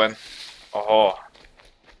 Оглен. Охо.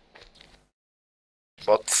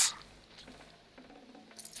 Бот.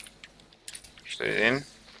 Ще един.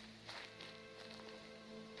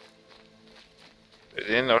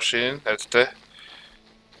 Един, още един. Ето те.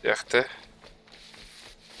 Бяхте.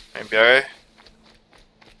 Не бягай.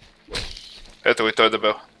 Ето го и той е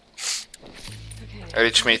дебел.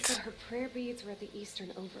 Rich meat.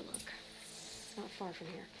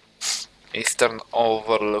 Eastern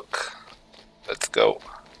Overlook. Let's go.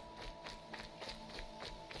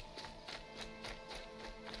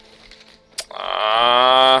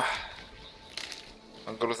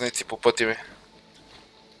 Грузници по пъти ми.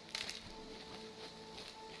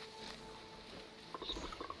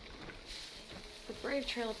 The brave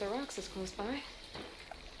trail up the rocks is close by.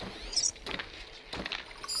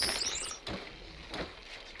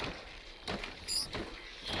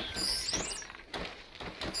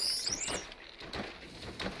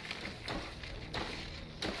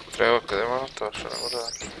 Трябва къде ма? Това ще не го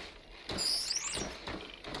да...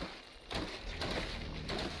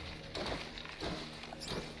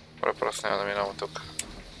 Добре, просто няма да минавам тук.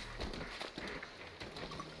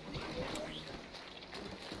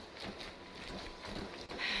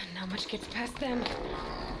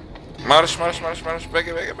 Марш, марш, марш, марш,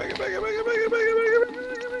 бегай, бегай, бегай, бегай, бегай, бегай, бегай,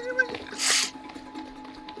 бегай, бегай.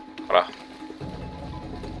 Бра.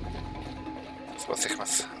 Спасихме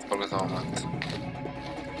се в първия момент.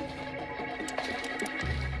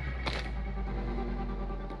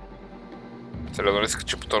 Сериозно ли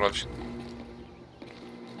скачи по този начин?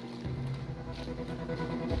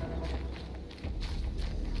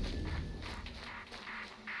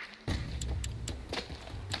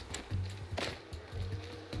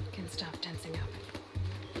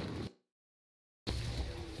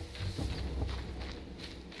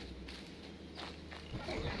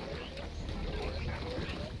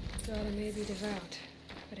 Daughter may be devout,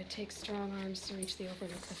 but it takes strong arms to reach the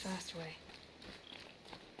overlook the fast way.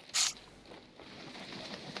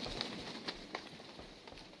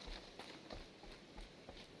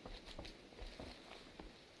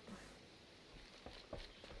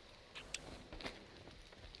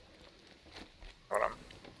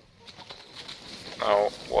 Now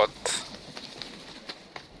what?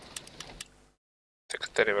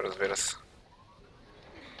 Секретари, разбира се.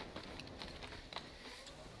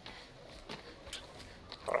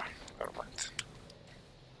 Добре, нормално.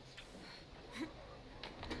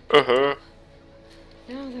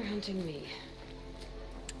 Now they're hunting me.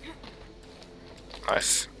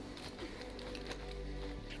 Nice.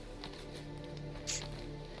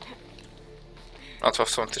 А това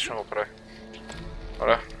автоматично го прави.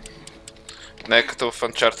 Добре. Не е като в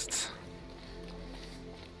Uncharted.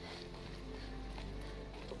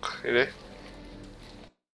 Тук, или?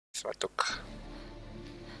 Сме тук.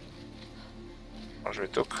 Може би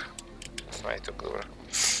тук. Сме и тук, добре.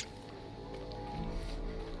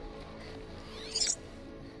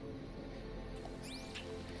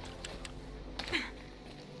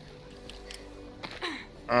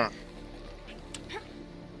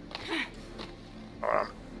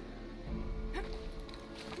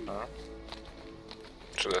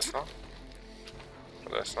 Чудесно.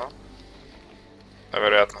 Чудесно.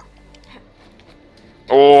 Невероятно.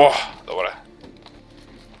 О, добре.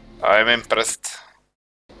 I'm impressed.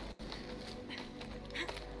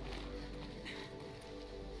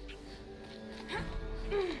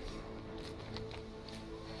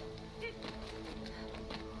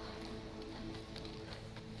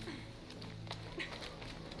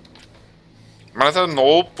 Маната е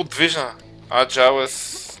много подвижна. Agile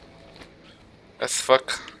as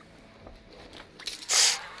fuck.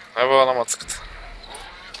 Ева на мацката.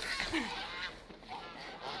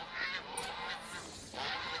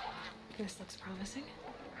 This looks promising.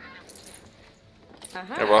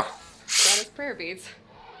 Aha! Ева. That is prayer beads.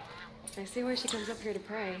 I see why she comes up here to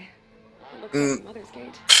pray. It looks like the Mother's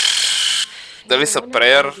Gate. Дали са One never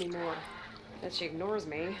преер? tells me more. That she ignores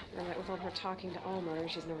me, and that with all her talking to Alma,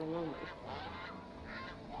 she's never lonely.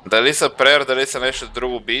 Дали са преер, дали са нещо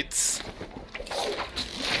друго beats?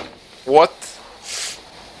 What?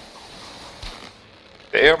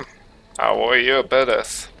 Damn. How are you a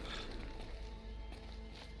badass?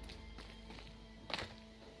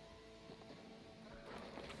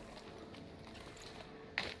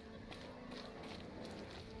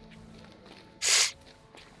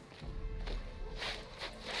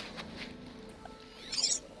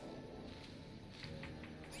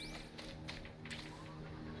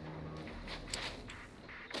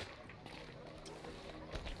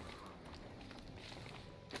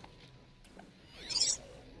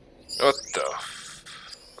 What the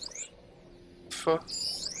fuck?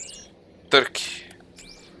 Търки.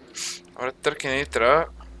 Абе, търки не ни трябва.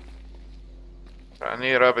 Трябва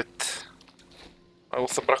ни рабит. Го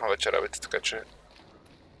събрахме вече рабите, така че...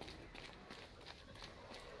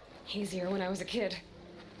 Easier when I was a kid.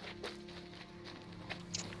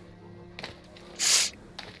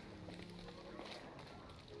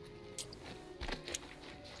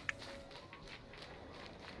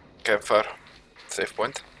 Campfire. Save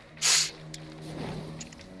point.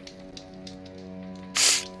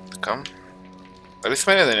 Така. Дали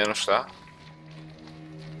сменя да ни е нощта?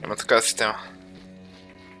 Има такава система.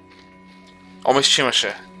 О, мисля, че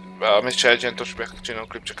имаше. Мисля, че Айджен точно бях качинал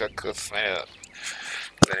клипче как сменя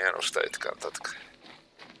да ни е нощта и така нататък.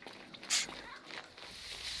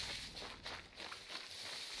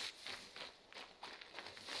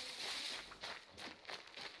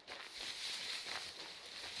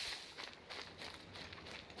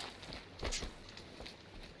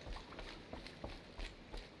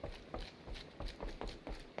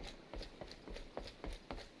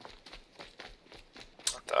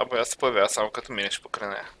 Та боя се появява само като минеш покрай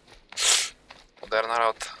нея. Модерна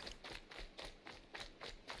работа.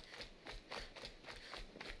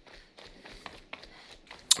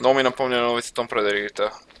 Много ми напомня на новите Tomb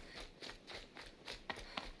Raider.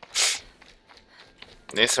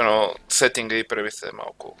 Единствено сетинга и превиса е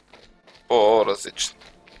малко по-различен.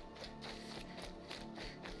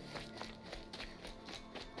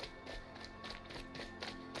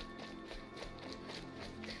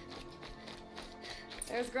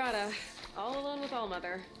 There's Grata, all alone with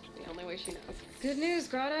Allmother, the only way she knows. Good news,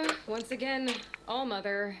 Grata. Once again,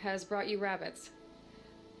 Allmother has brought you rabbits.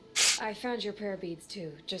 I found your prayer beads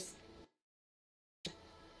too, just...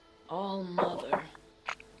 Allmother,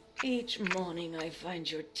 each morning I find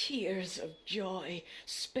your tears of joy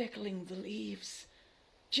speckling the leaves.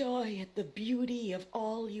 Joy at the beauty of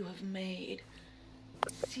all you have made.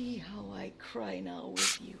 See how I cry now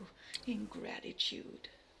with you in gratitude.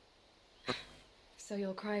 So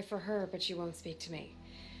you'll cry for her, but you won't speak to me.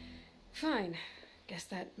 Fine. Guess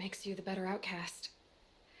that makes you the better outcast.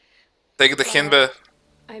 Take the hint, be.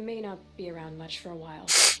 I may not be around much for a while.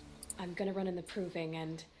 I'm gonna run in the proving,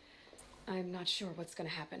 and I'm not sure what's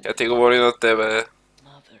gonna happen. Тя ти говори на тебе.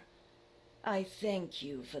 Mother, I thank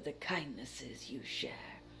you for the kindnesses you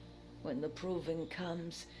share. When the proving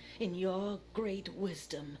comes, in your great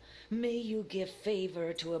wisdom, may you give favor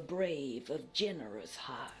to a brave of generous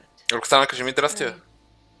heart. Роксана, кажи ми здрасти. I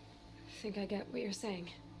think I get what you're saying.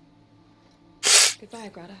 Goodbye,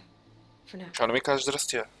 Grata. For now. Чао не ми кажеш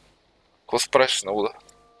здрасти. Какво се правиш на луда?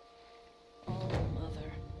 Oh,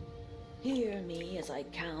 Mother, hear me as I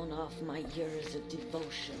count off my years of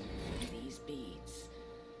devotion with these beads.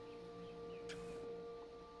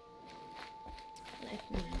 Let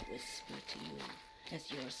me whisper to you as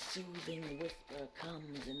your soothing whisper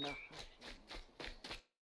comes in the hush.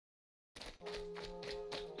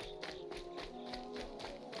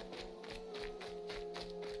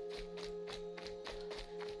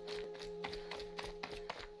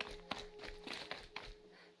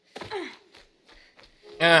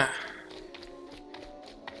 Yeah.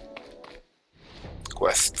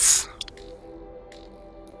 Quests.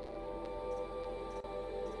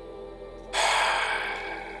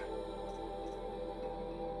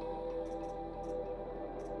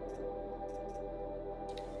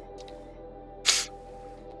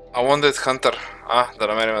 A Wounded Hunter. Да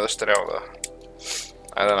намерим дъщеря му, да.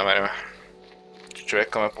 Айде да намерим.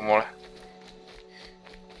 Човека ме помоля.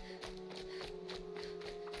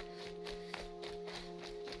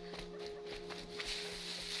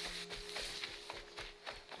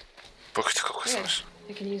 Пъхте колко смеш.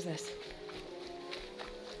 I can use this.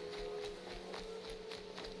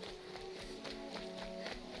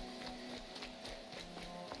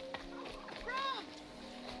 Rom!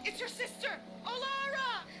 It's your sister, Olara!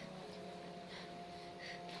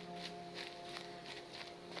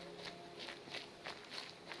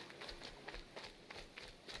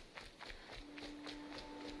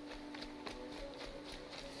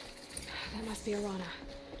 That must be Arana.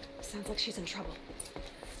 Sounds like she's in trouble.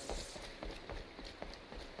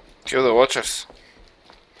 Kill the watchers.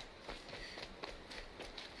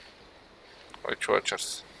 Which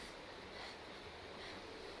watchers?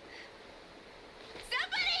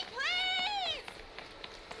 Somebody, please!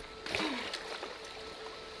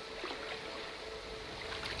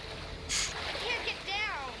 I can't get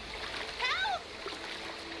down. Help!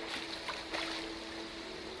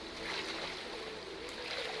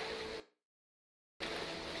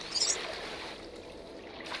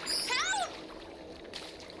 Help!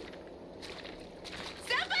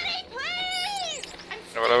 Somebody, please!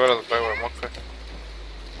 Dobra, dobra, dobiegłem, okej.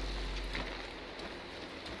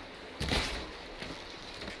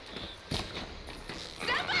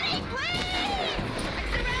 Somebody, please! I'm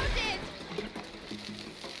surrounded!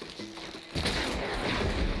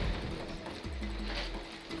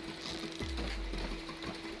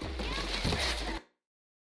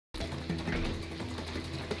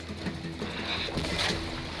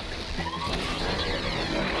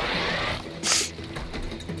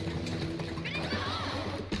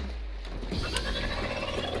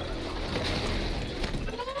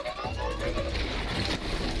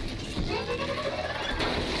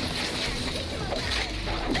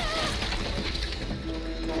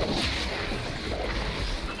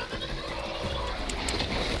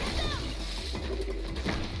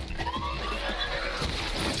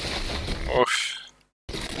 Uff.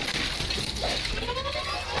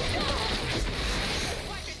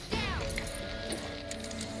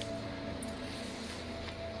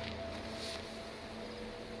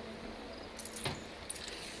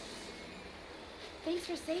 Thanks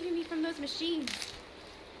for saving me from those machines.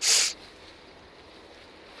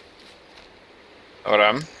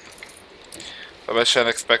 Dobra. To беше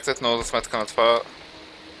unexpected, но за сметка на това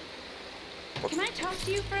Can I talk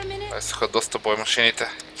to you for a minute? са доста боймашините.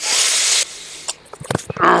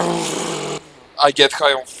 I get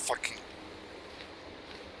high on fucking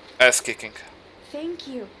ass kicking. Thank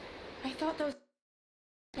you. I thought those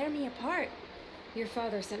tear me apart. Your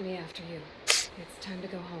father sent me after you. It's time to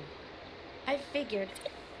go home. I figured.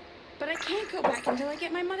 But I can't go back until I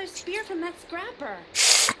get my mother's spear from that scrapper.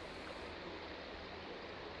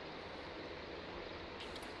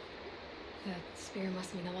 That spear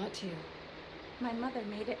must mean a lot to you. My mother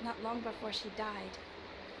made it not long before she died.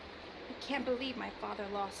 I can't believe my father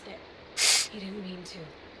lost it. He didn't mean to.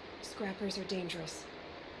 Scrappers are dangerous.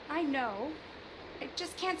 I know. I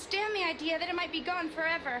just can't stand the idea that it might be gone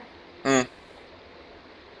forever.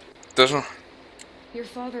 Точно. Your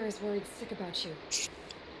father is worried sick about you.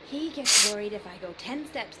 He gets worried if I go 10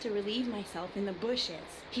 steps to relieve myself in the bushes.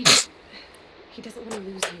 He doesn't want to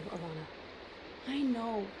lose you, Arana. I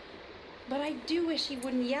know. But I do wish he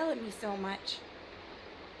wouldn't yell at me so much.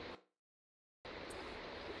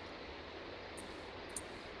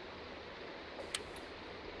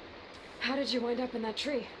 How did you wind up in that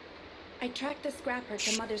tree? I tracked the scrapper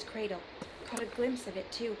to Mother's cradle. Caught a glimpse of it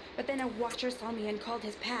too, but then a watcher saw me and called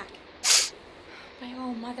his pack. By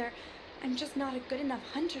all, Mother, I'm just not a good enough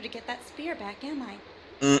hunter to get that spear back, am I?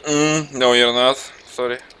 No, you're not.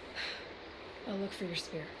 Sorry. I'll look for your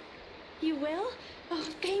spear. You will? Oh,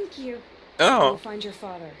 thank you. Oh. You'll find your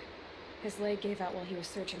father. His leg gave out while he was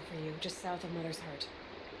searching for you, just south of Mother's Heart.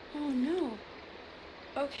 Oh, no.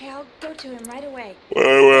 Okay, I'll go to him right away.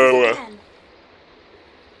 Well. Again.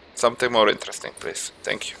 Something more interesting, please.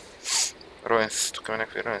 Thank you. Ruins. Тук има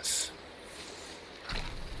някакви ruins.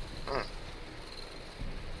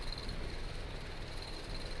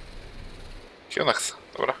 Хилнах се.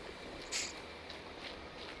 Добре.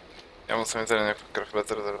 Явно съм взели някаква кръв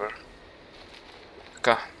резервер.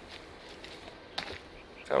 Така.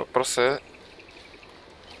 Сега въпрос е...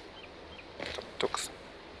 Тук са.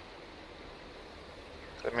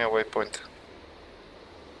 Къде ми е waypoint?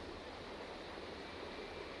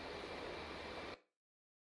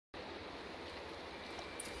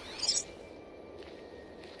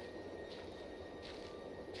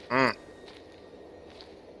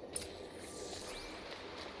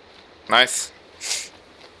 Nice.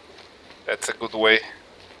 That's a good way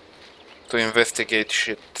to investigate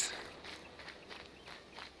shit.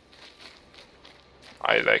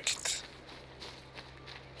 I like it.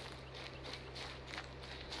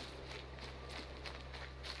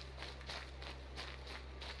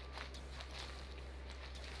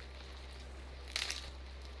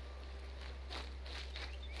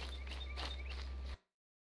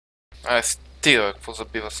 Стига, какво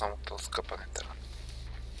забива само този скъпането.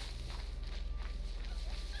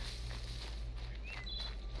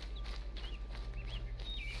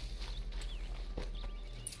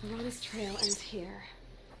 Arana's trail ends here.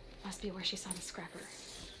 Must be where she saw the scrapper.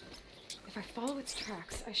 If I follow its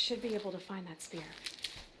tracks, I should be able to find that spear.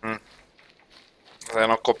 За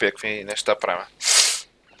едно копие какви неща правим.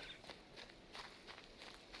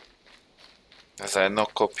 За едно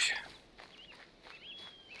копие.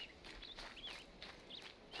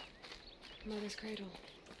 Mother's cradle.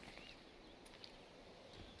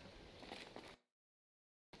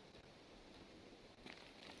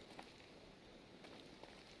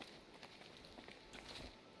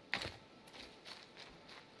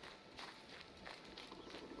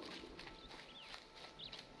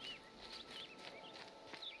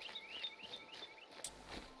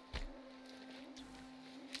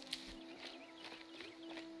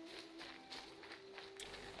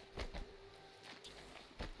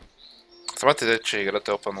 Самата идея, че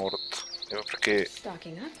играта е Open World. И въпреки,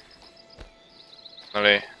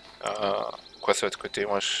 нали, квестовете, които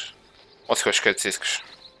имаш, може да ходиш където си искаш.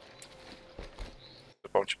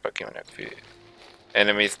 Запомня, че пак има някакви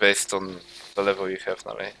enemies based on the level you have,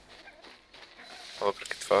 нали.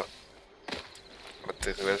 Въпреки това, те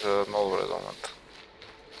изглежда много добре до момента.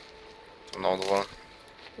 Много доволен.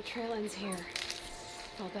 The trail ends here.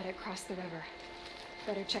 I'll bet it crossed the river.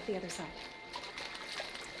 Better check the other side.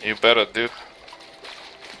 You better do.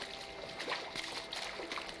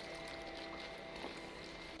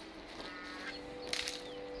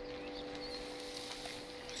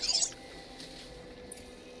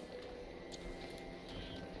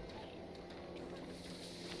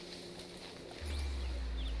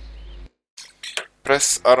 Press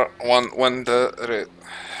R1 when the red.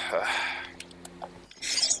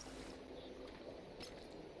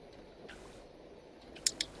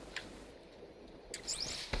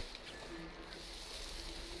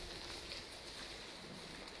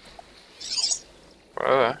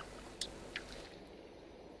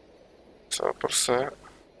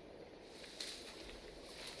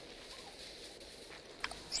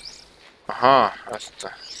 Aha, asta.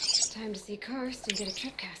 Time to see Karst and get a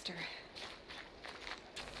tripcaster.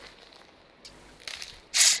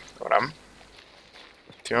 Добре.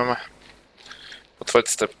 Отиваме по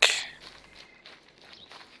твоите стъпки.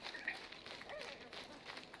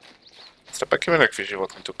 Все пак има някакви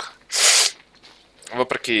животни тук.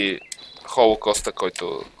 Въпреки холокоста,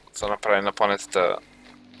 който са направили на планетата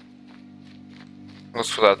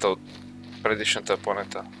господата от предишната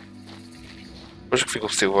планета. Боже, какви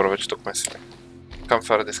глупости говоря вече тук месели.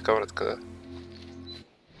 Campfire Discovered къде?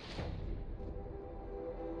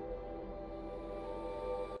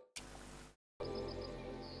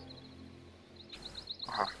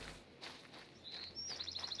 Аха.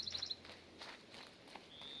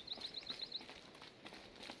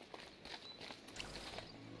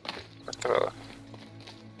 Не трябва да.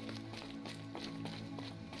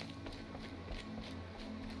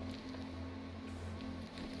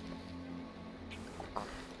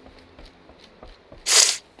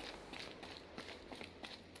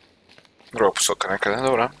 Друга посока някъде,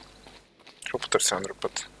 добре. Ще го потърсим друг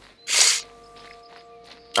път.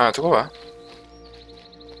 А, това.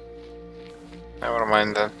 Never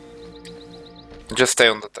mind then. Just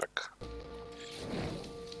stay on the track.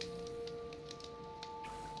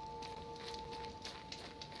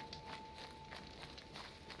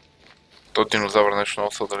 То динозавър нещо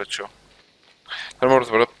много се отдалечил. Не мога да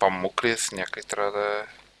разбера памук ли е с някъде, трябва да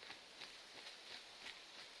е...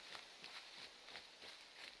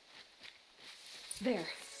 There.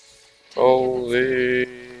 Holy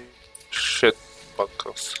shit,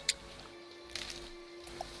 buckles.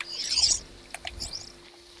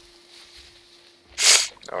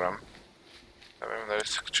 Добре. Да видим дали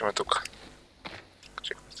се качиме тук.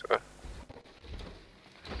 Качихме сега.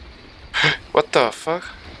 What the fuck?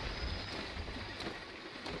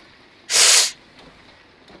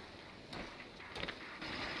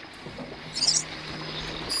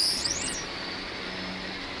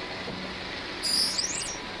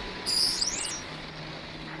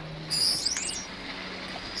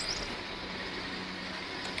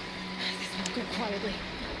 Go quietly.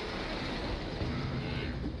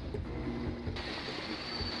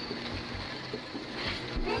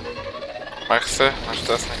 Мах се,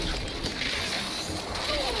 нещастник.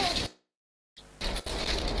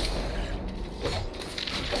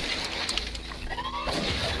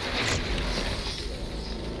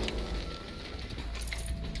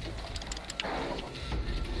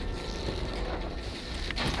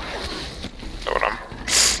 Добре.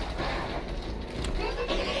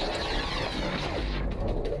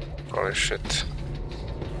 Holy shit.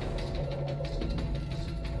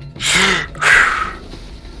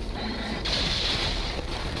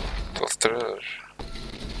 То стреляш.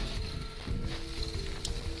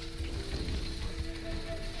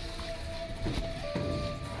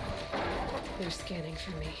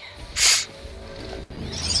 for me.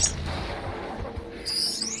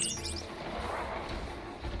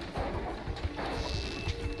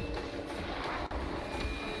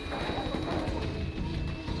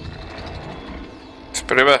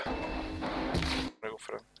 Спри, бе. Него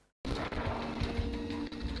френ.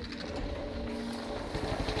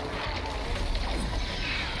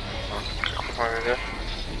 Какво ме видя?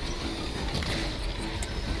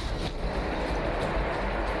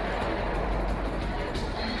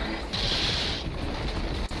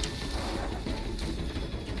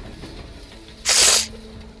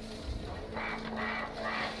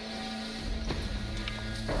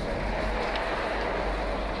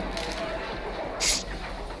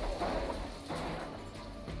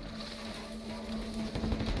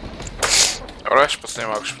 Добре, ще пусне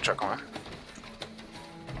малко, ще почакаме.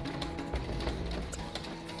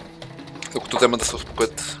 Докато тема да се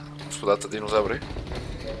успокоят господата динозаври.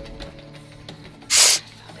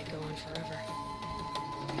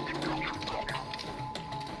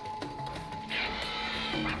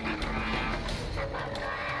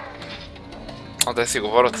 А, да си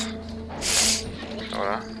говорят.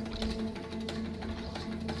 Добре.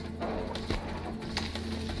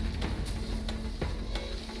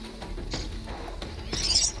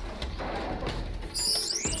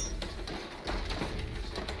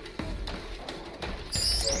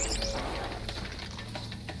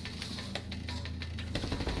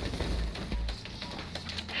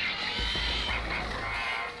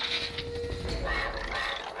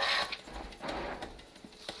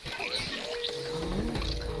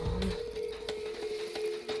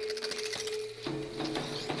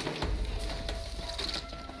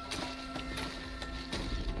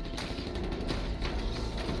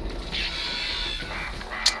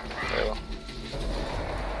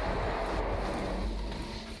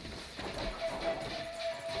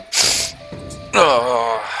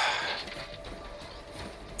 Oh,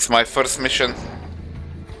 it's my first mission.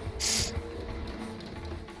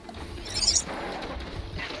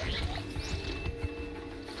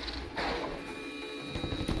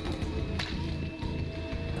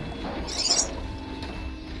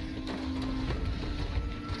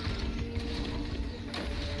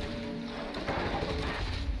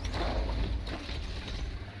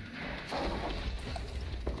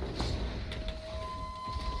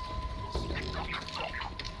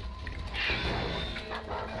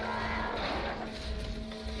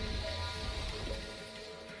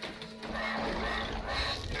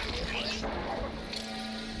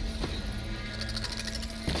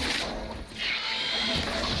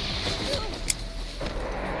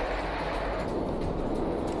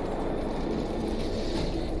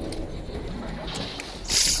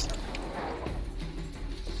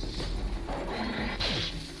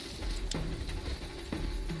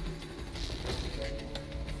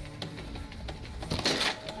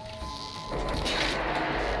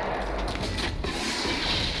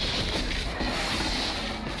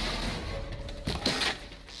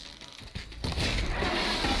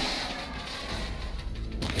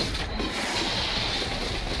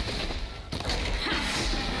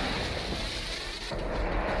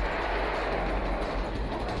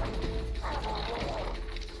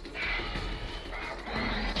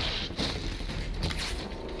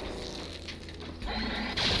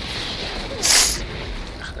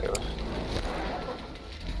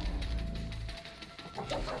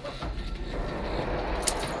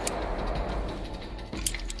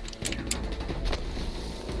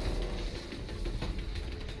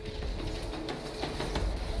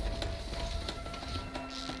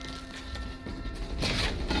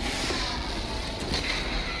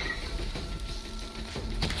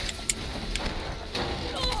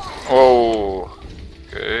 Oh,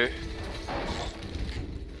 okay.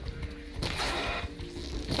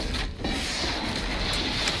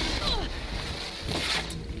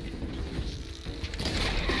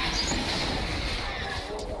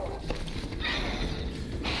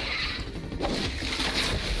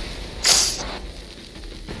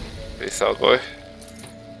 Peace out, boy.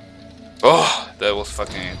 Oh, that was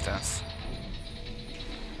fucking intense.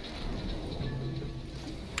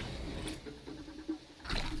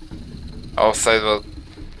 Аутсайдва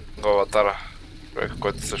го аватара. Човек,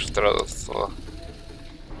 който също трябва да слава.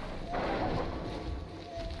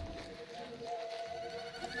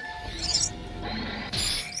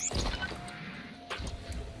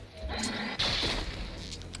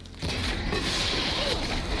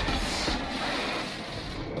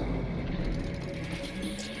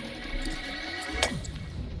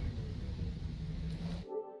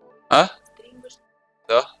 А?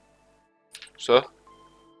 Да. Що?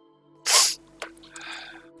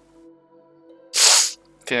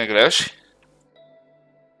 Ти не гледаш ли?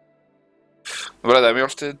 Добре, дай ми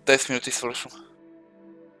още 10 минути и свършвам.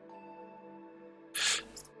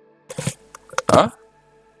 А?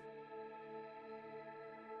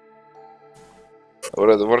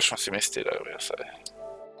 Добре, довършвам си мисти, да го сега.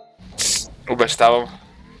 Обещавам.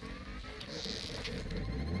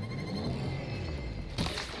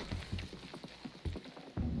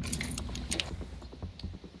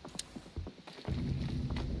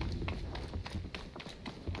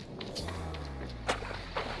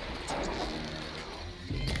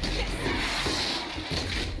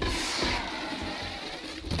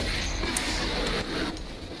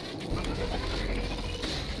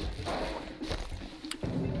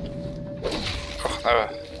 Ох, не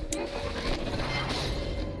бе.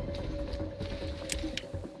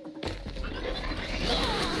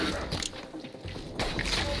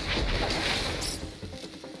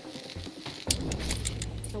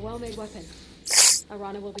 A well-made weapon.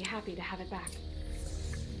 Arana will be happy to have it back.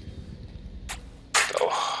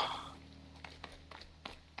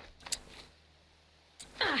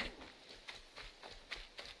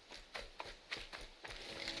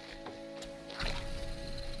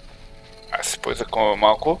 Аз се поизакуваме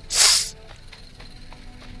малко.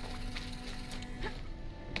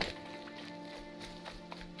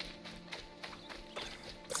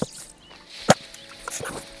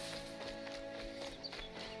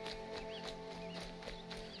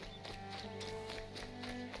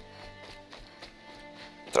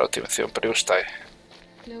 Трябва да си имам приощай.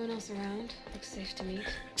 No one else around. Looks safe to meet.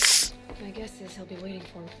 My guess is he'll be waiting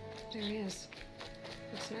for me. There he is.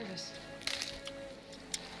 Looks nervous.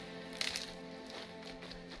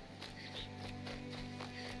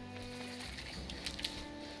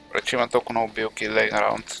 Рече има толкова много билки лейн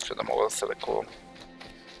раунд, че да мога да се лекувам.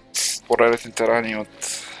 Поредните рани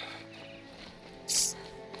от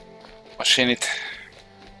машините.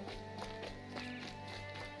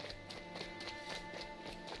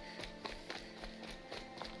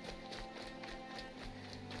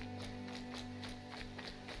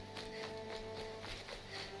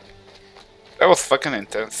 That was fucking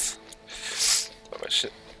intense. Това беше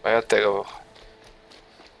бая тегаво.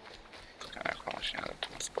 Тук е някаква машина да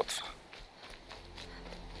ме спотва.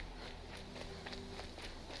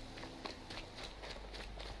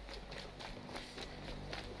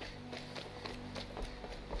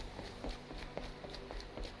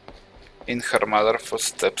 In her mother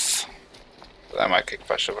footsteps. Да, майка,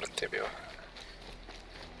 каква ще врати била.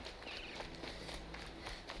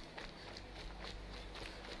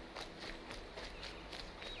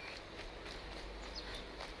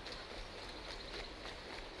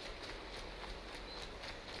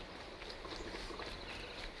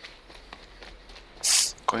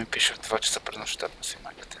 Кой ми пише в 2 часа през нощта, па си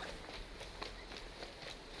майката?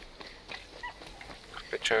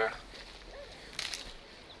 Печага.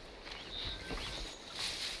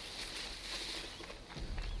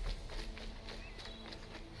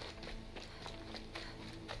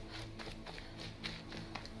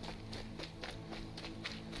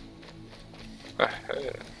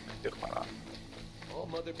 Oh,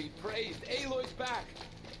 mother be praised. Aloy's back.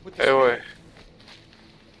 With the Aloy.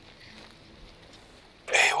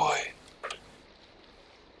 Aloy.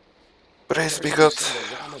 Praise be God.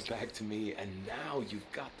 Arana back to me, and now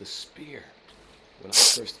you've got the spear. When I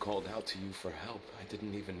first called out to you for help, I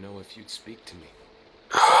didn't even know if you'd speak to me.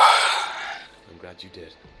 I'm glad you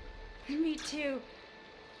did. Me too.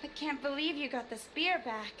 I can't believe you got the spear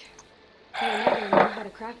back. You'll never learn how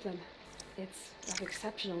to craft them. It's of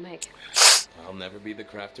exceptional make. I'll never be the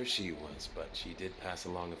crafter she was, but she did pass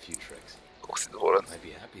along a few tricks. I'd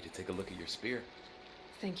be happy to take a look at your spear.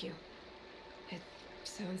 Thank you. It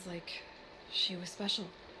sounds like she was special.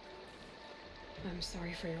 I'm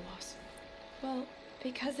sorry for your loss. Well,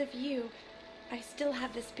 because of you, I still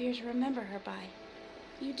have the spear to remember her by.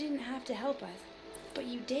 You didn't have to help us, but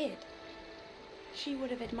you did. She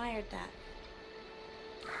would have admired that.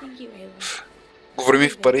 Thank you, Aloy. Говори ми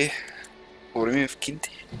в пари. Говори ми в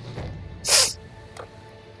кинти.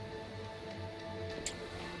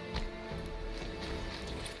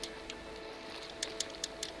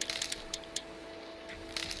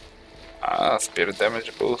 Spirit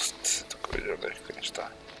damage boost. Тук виждам някакви неща.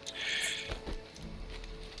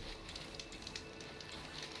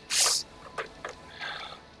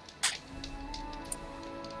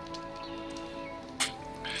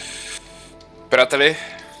 Приятели,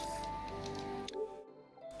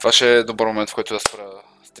 това ще е добър момент, в който да спра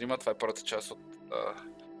стрима. Това е първата част от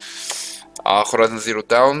Horizon Zero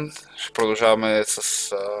Dawn. Ще продължаваме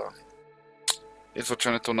с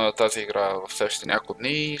излъчването на тази игра в следващите няколко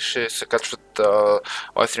дни. Ще се качват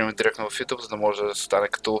лайвстримите директно в YouTube, за да може да стане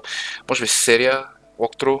като, може би, серия,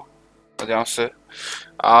 walkthrough, надявам се.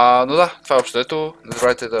 Но да, това е общо ето. Не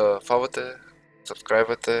забравяйте да фалвате,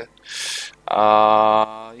 сабскрайбвате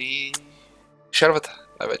и шервате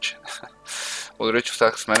най-вече. Благодаря, че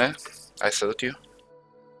останах с мене. I salute you.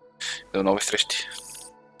 До нови срещи.